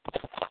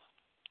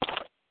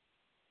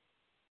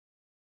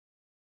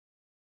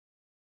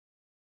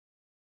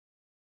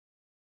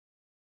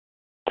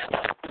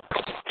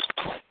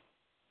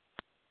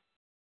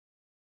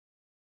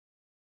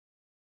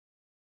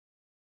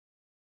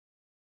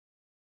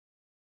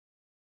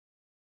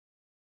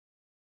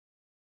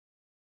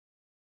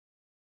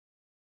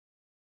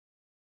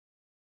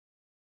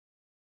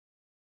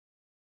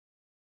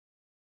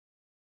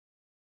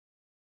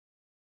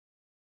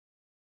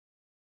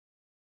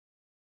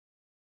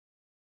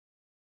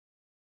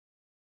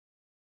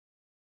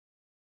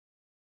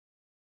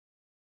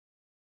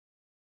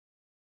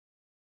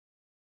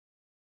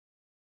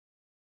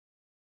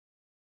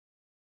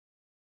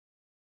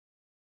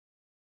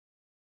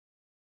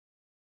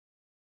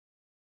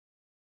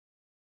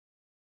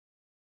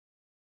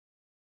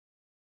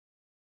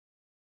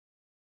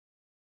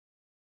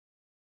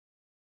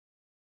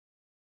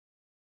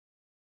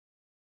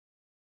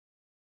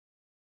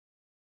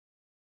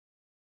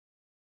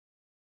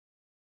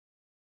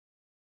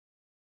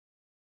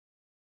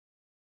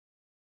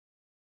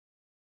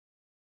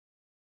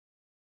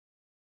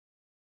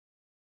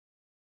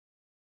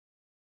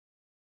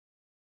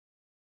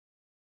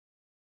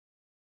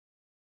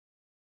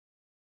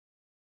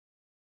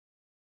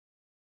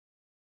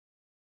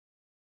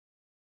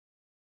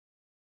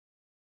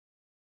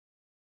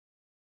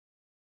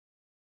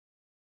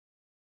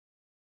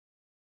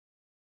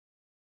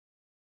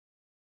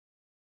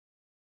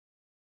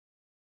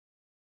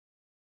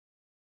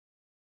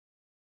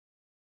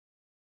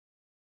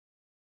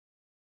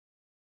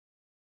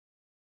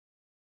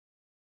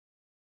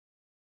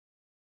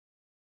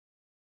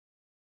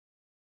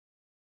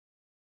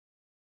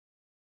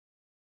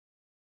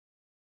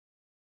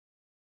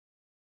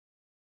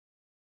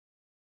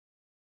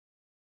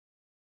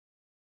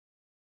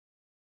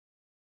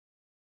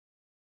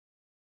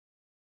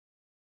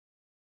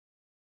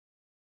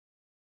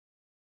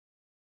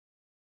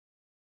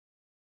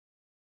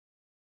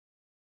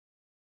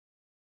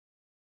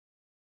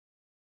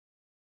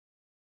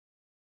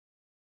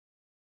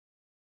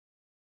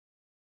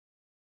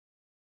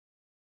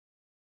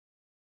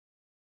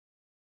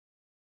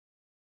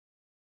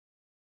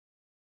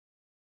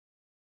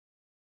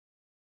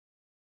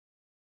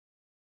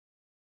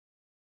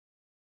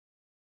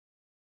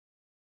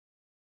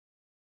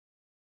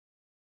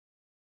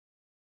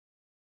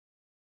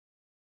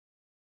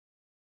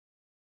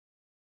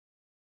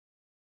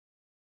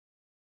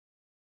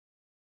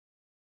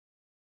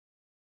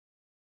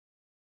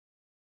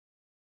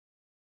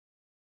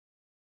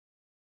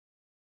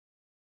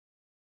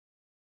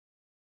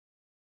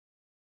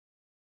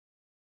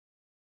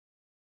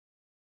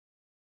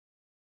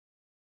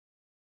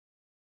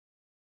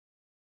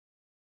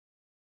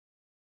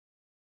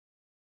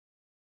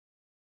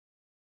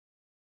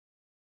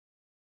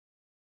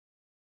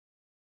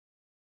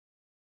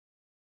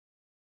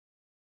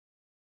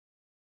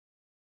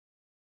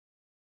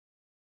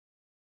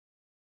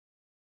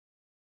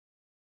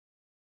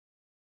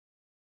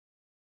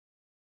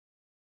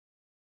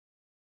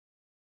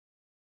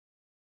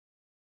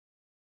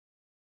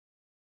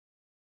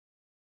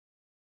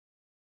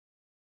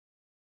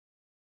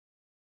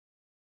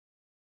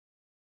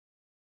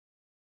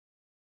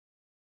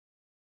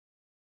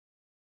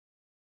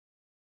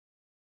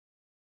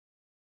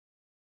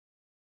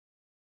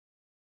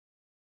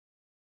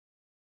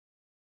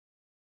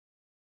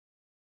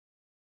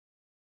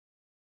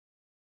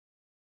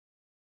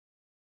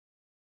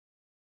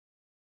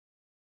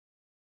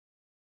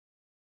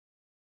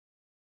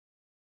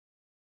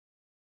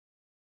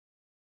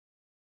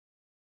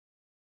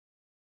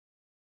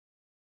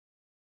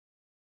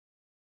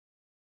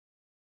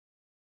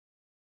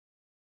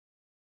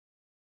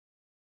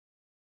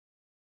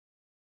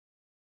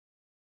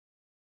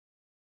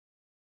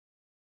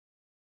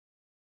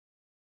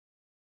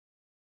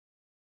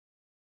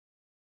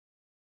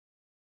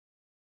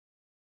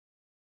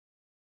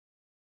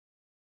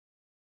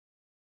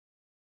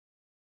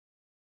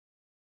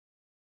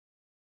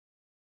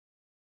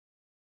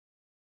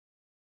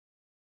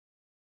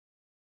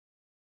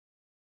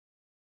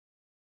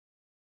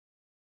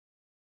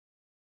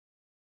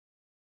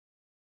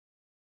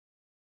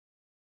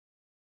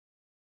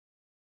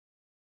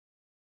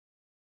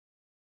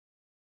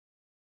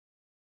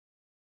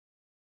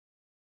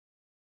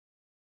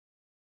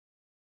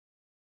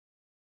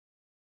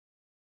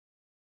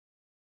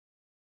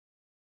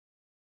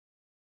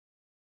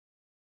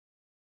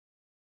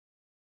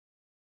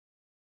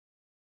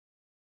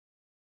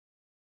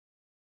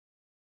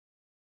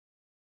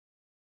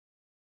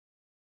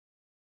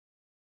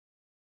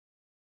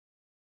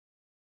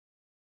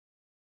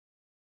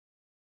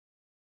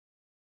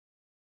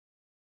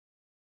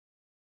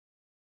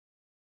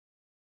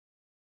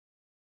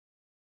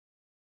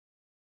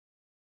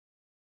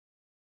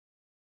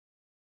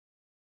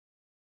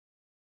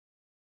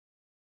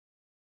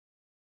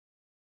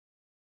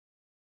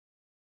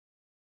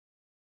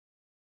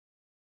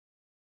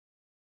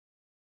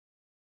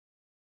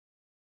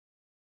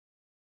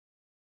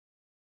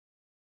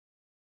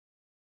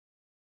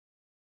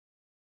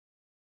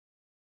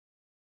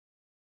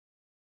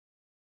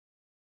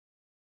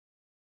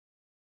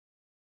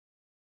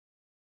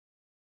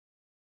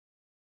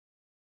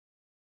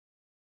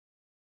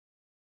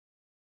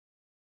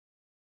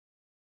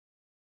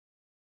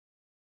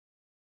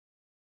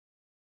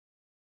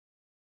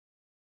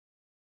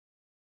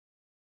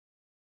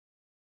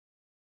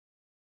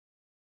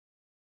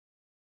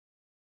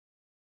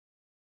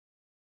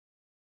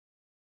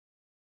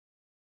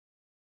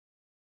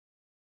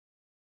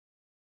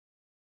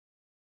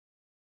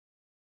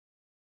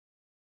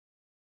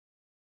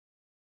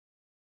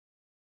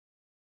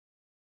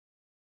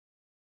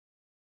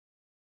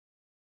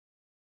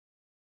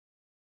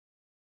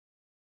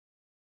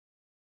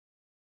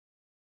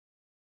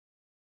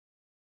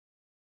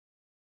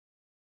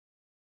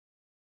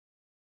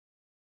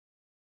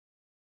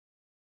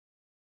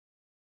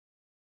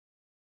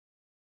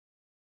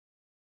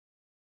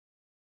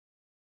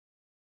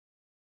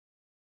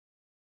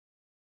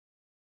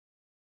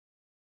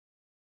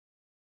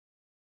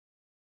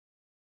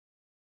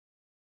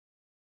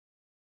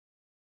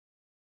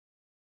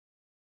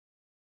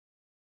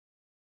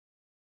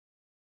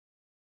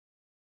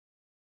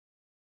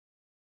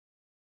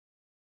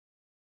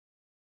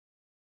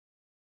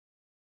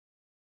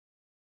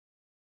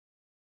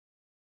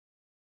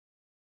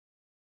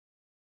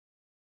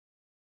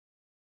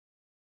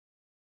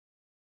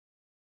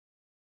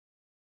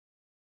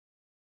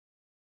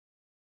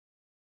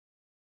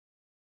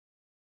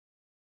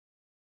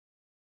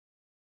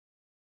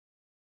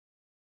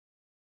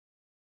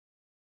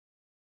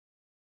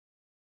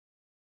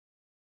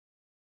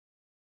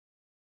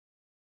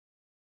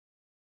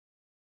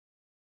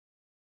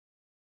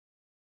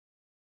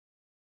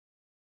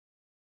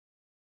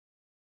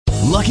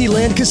 Lucky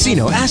Land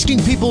Casino,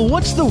 asking people,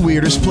 what's the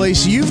weirdest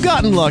place you've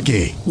gotten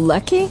lucky?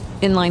 Lucky?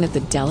 In line at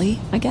the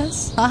deli, I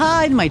guess?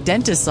 Aha, in my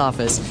dentist's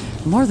office.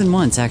 More than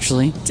once,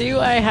 actually. Do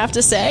I have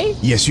to say?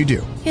 Yes, you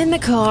do. In the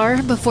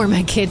car before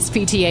my kids'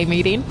 PTA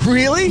meeting.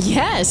 Really?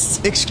 Yes.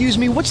 Excuse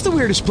me, what's the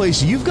weirdest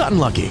place you've gotten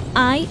lucky?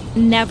 I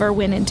never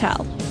win and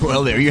tell.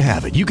 Well, there you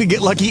have it. You can get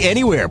lucky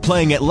anywhere,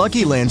 playing at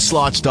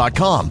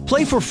LuckyLandSlots.com.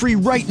 Play for free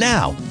right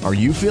now. Are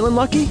you feeling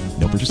lucky?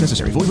 No purchase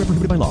necessary. Void where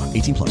prohibited by law.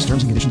 18+.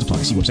 Terms and conditions apply.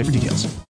 See website for details.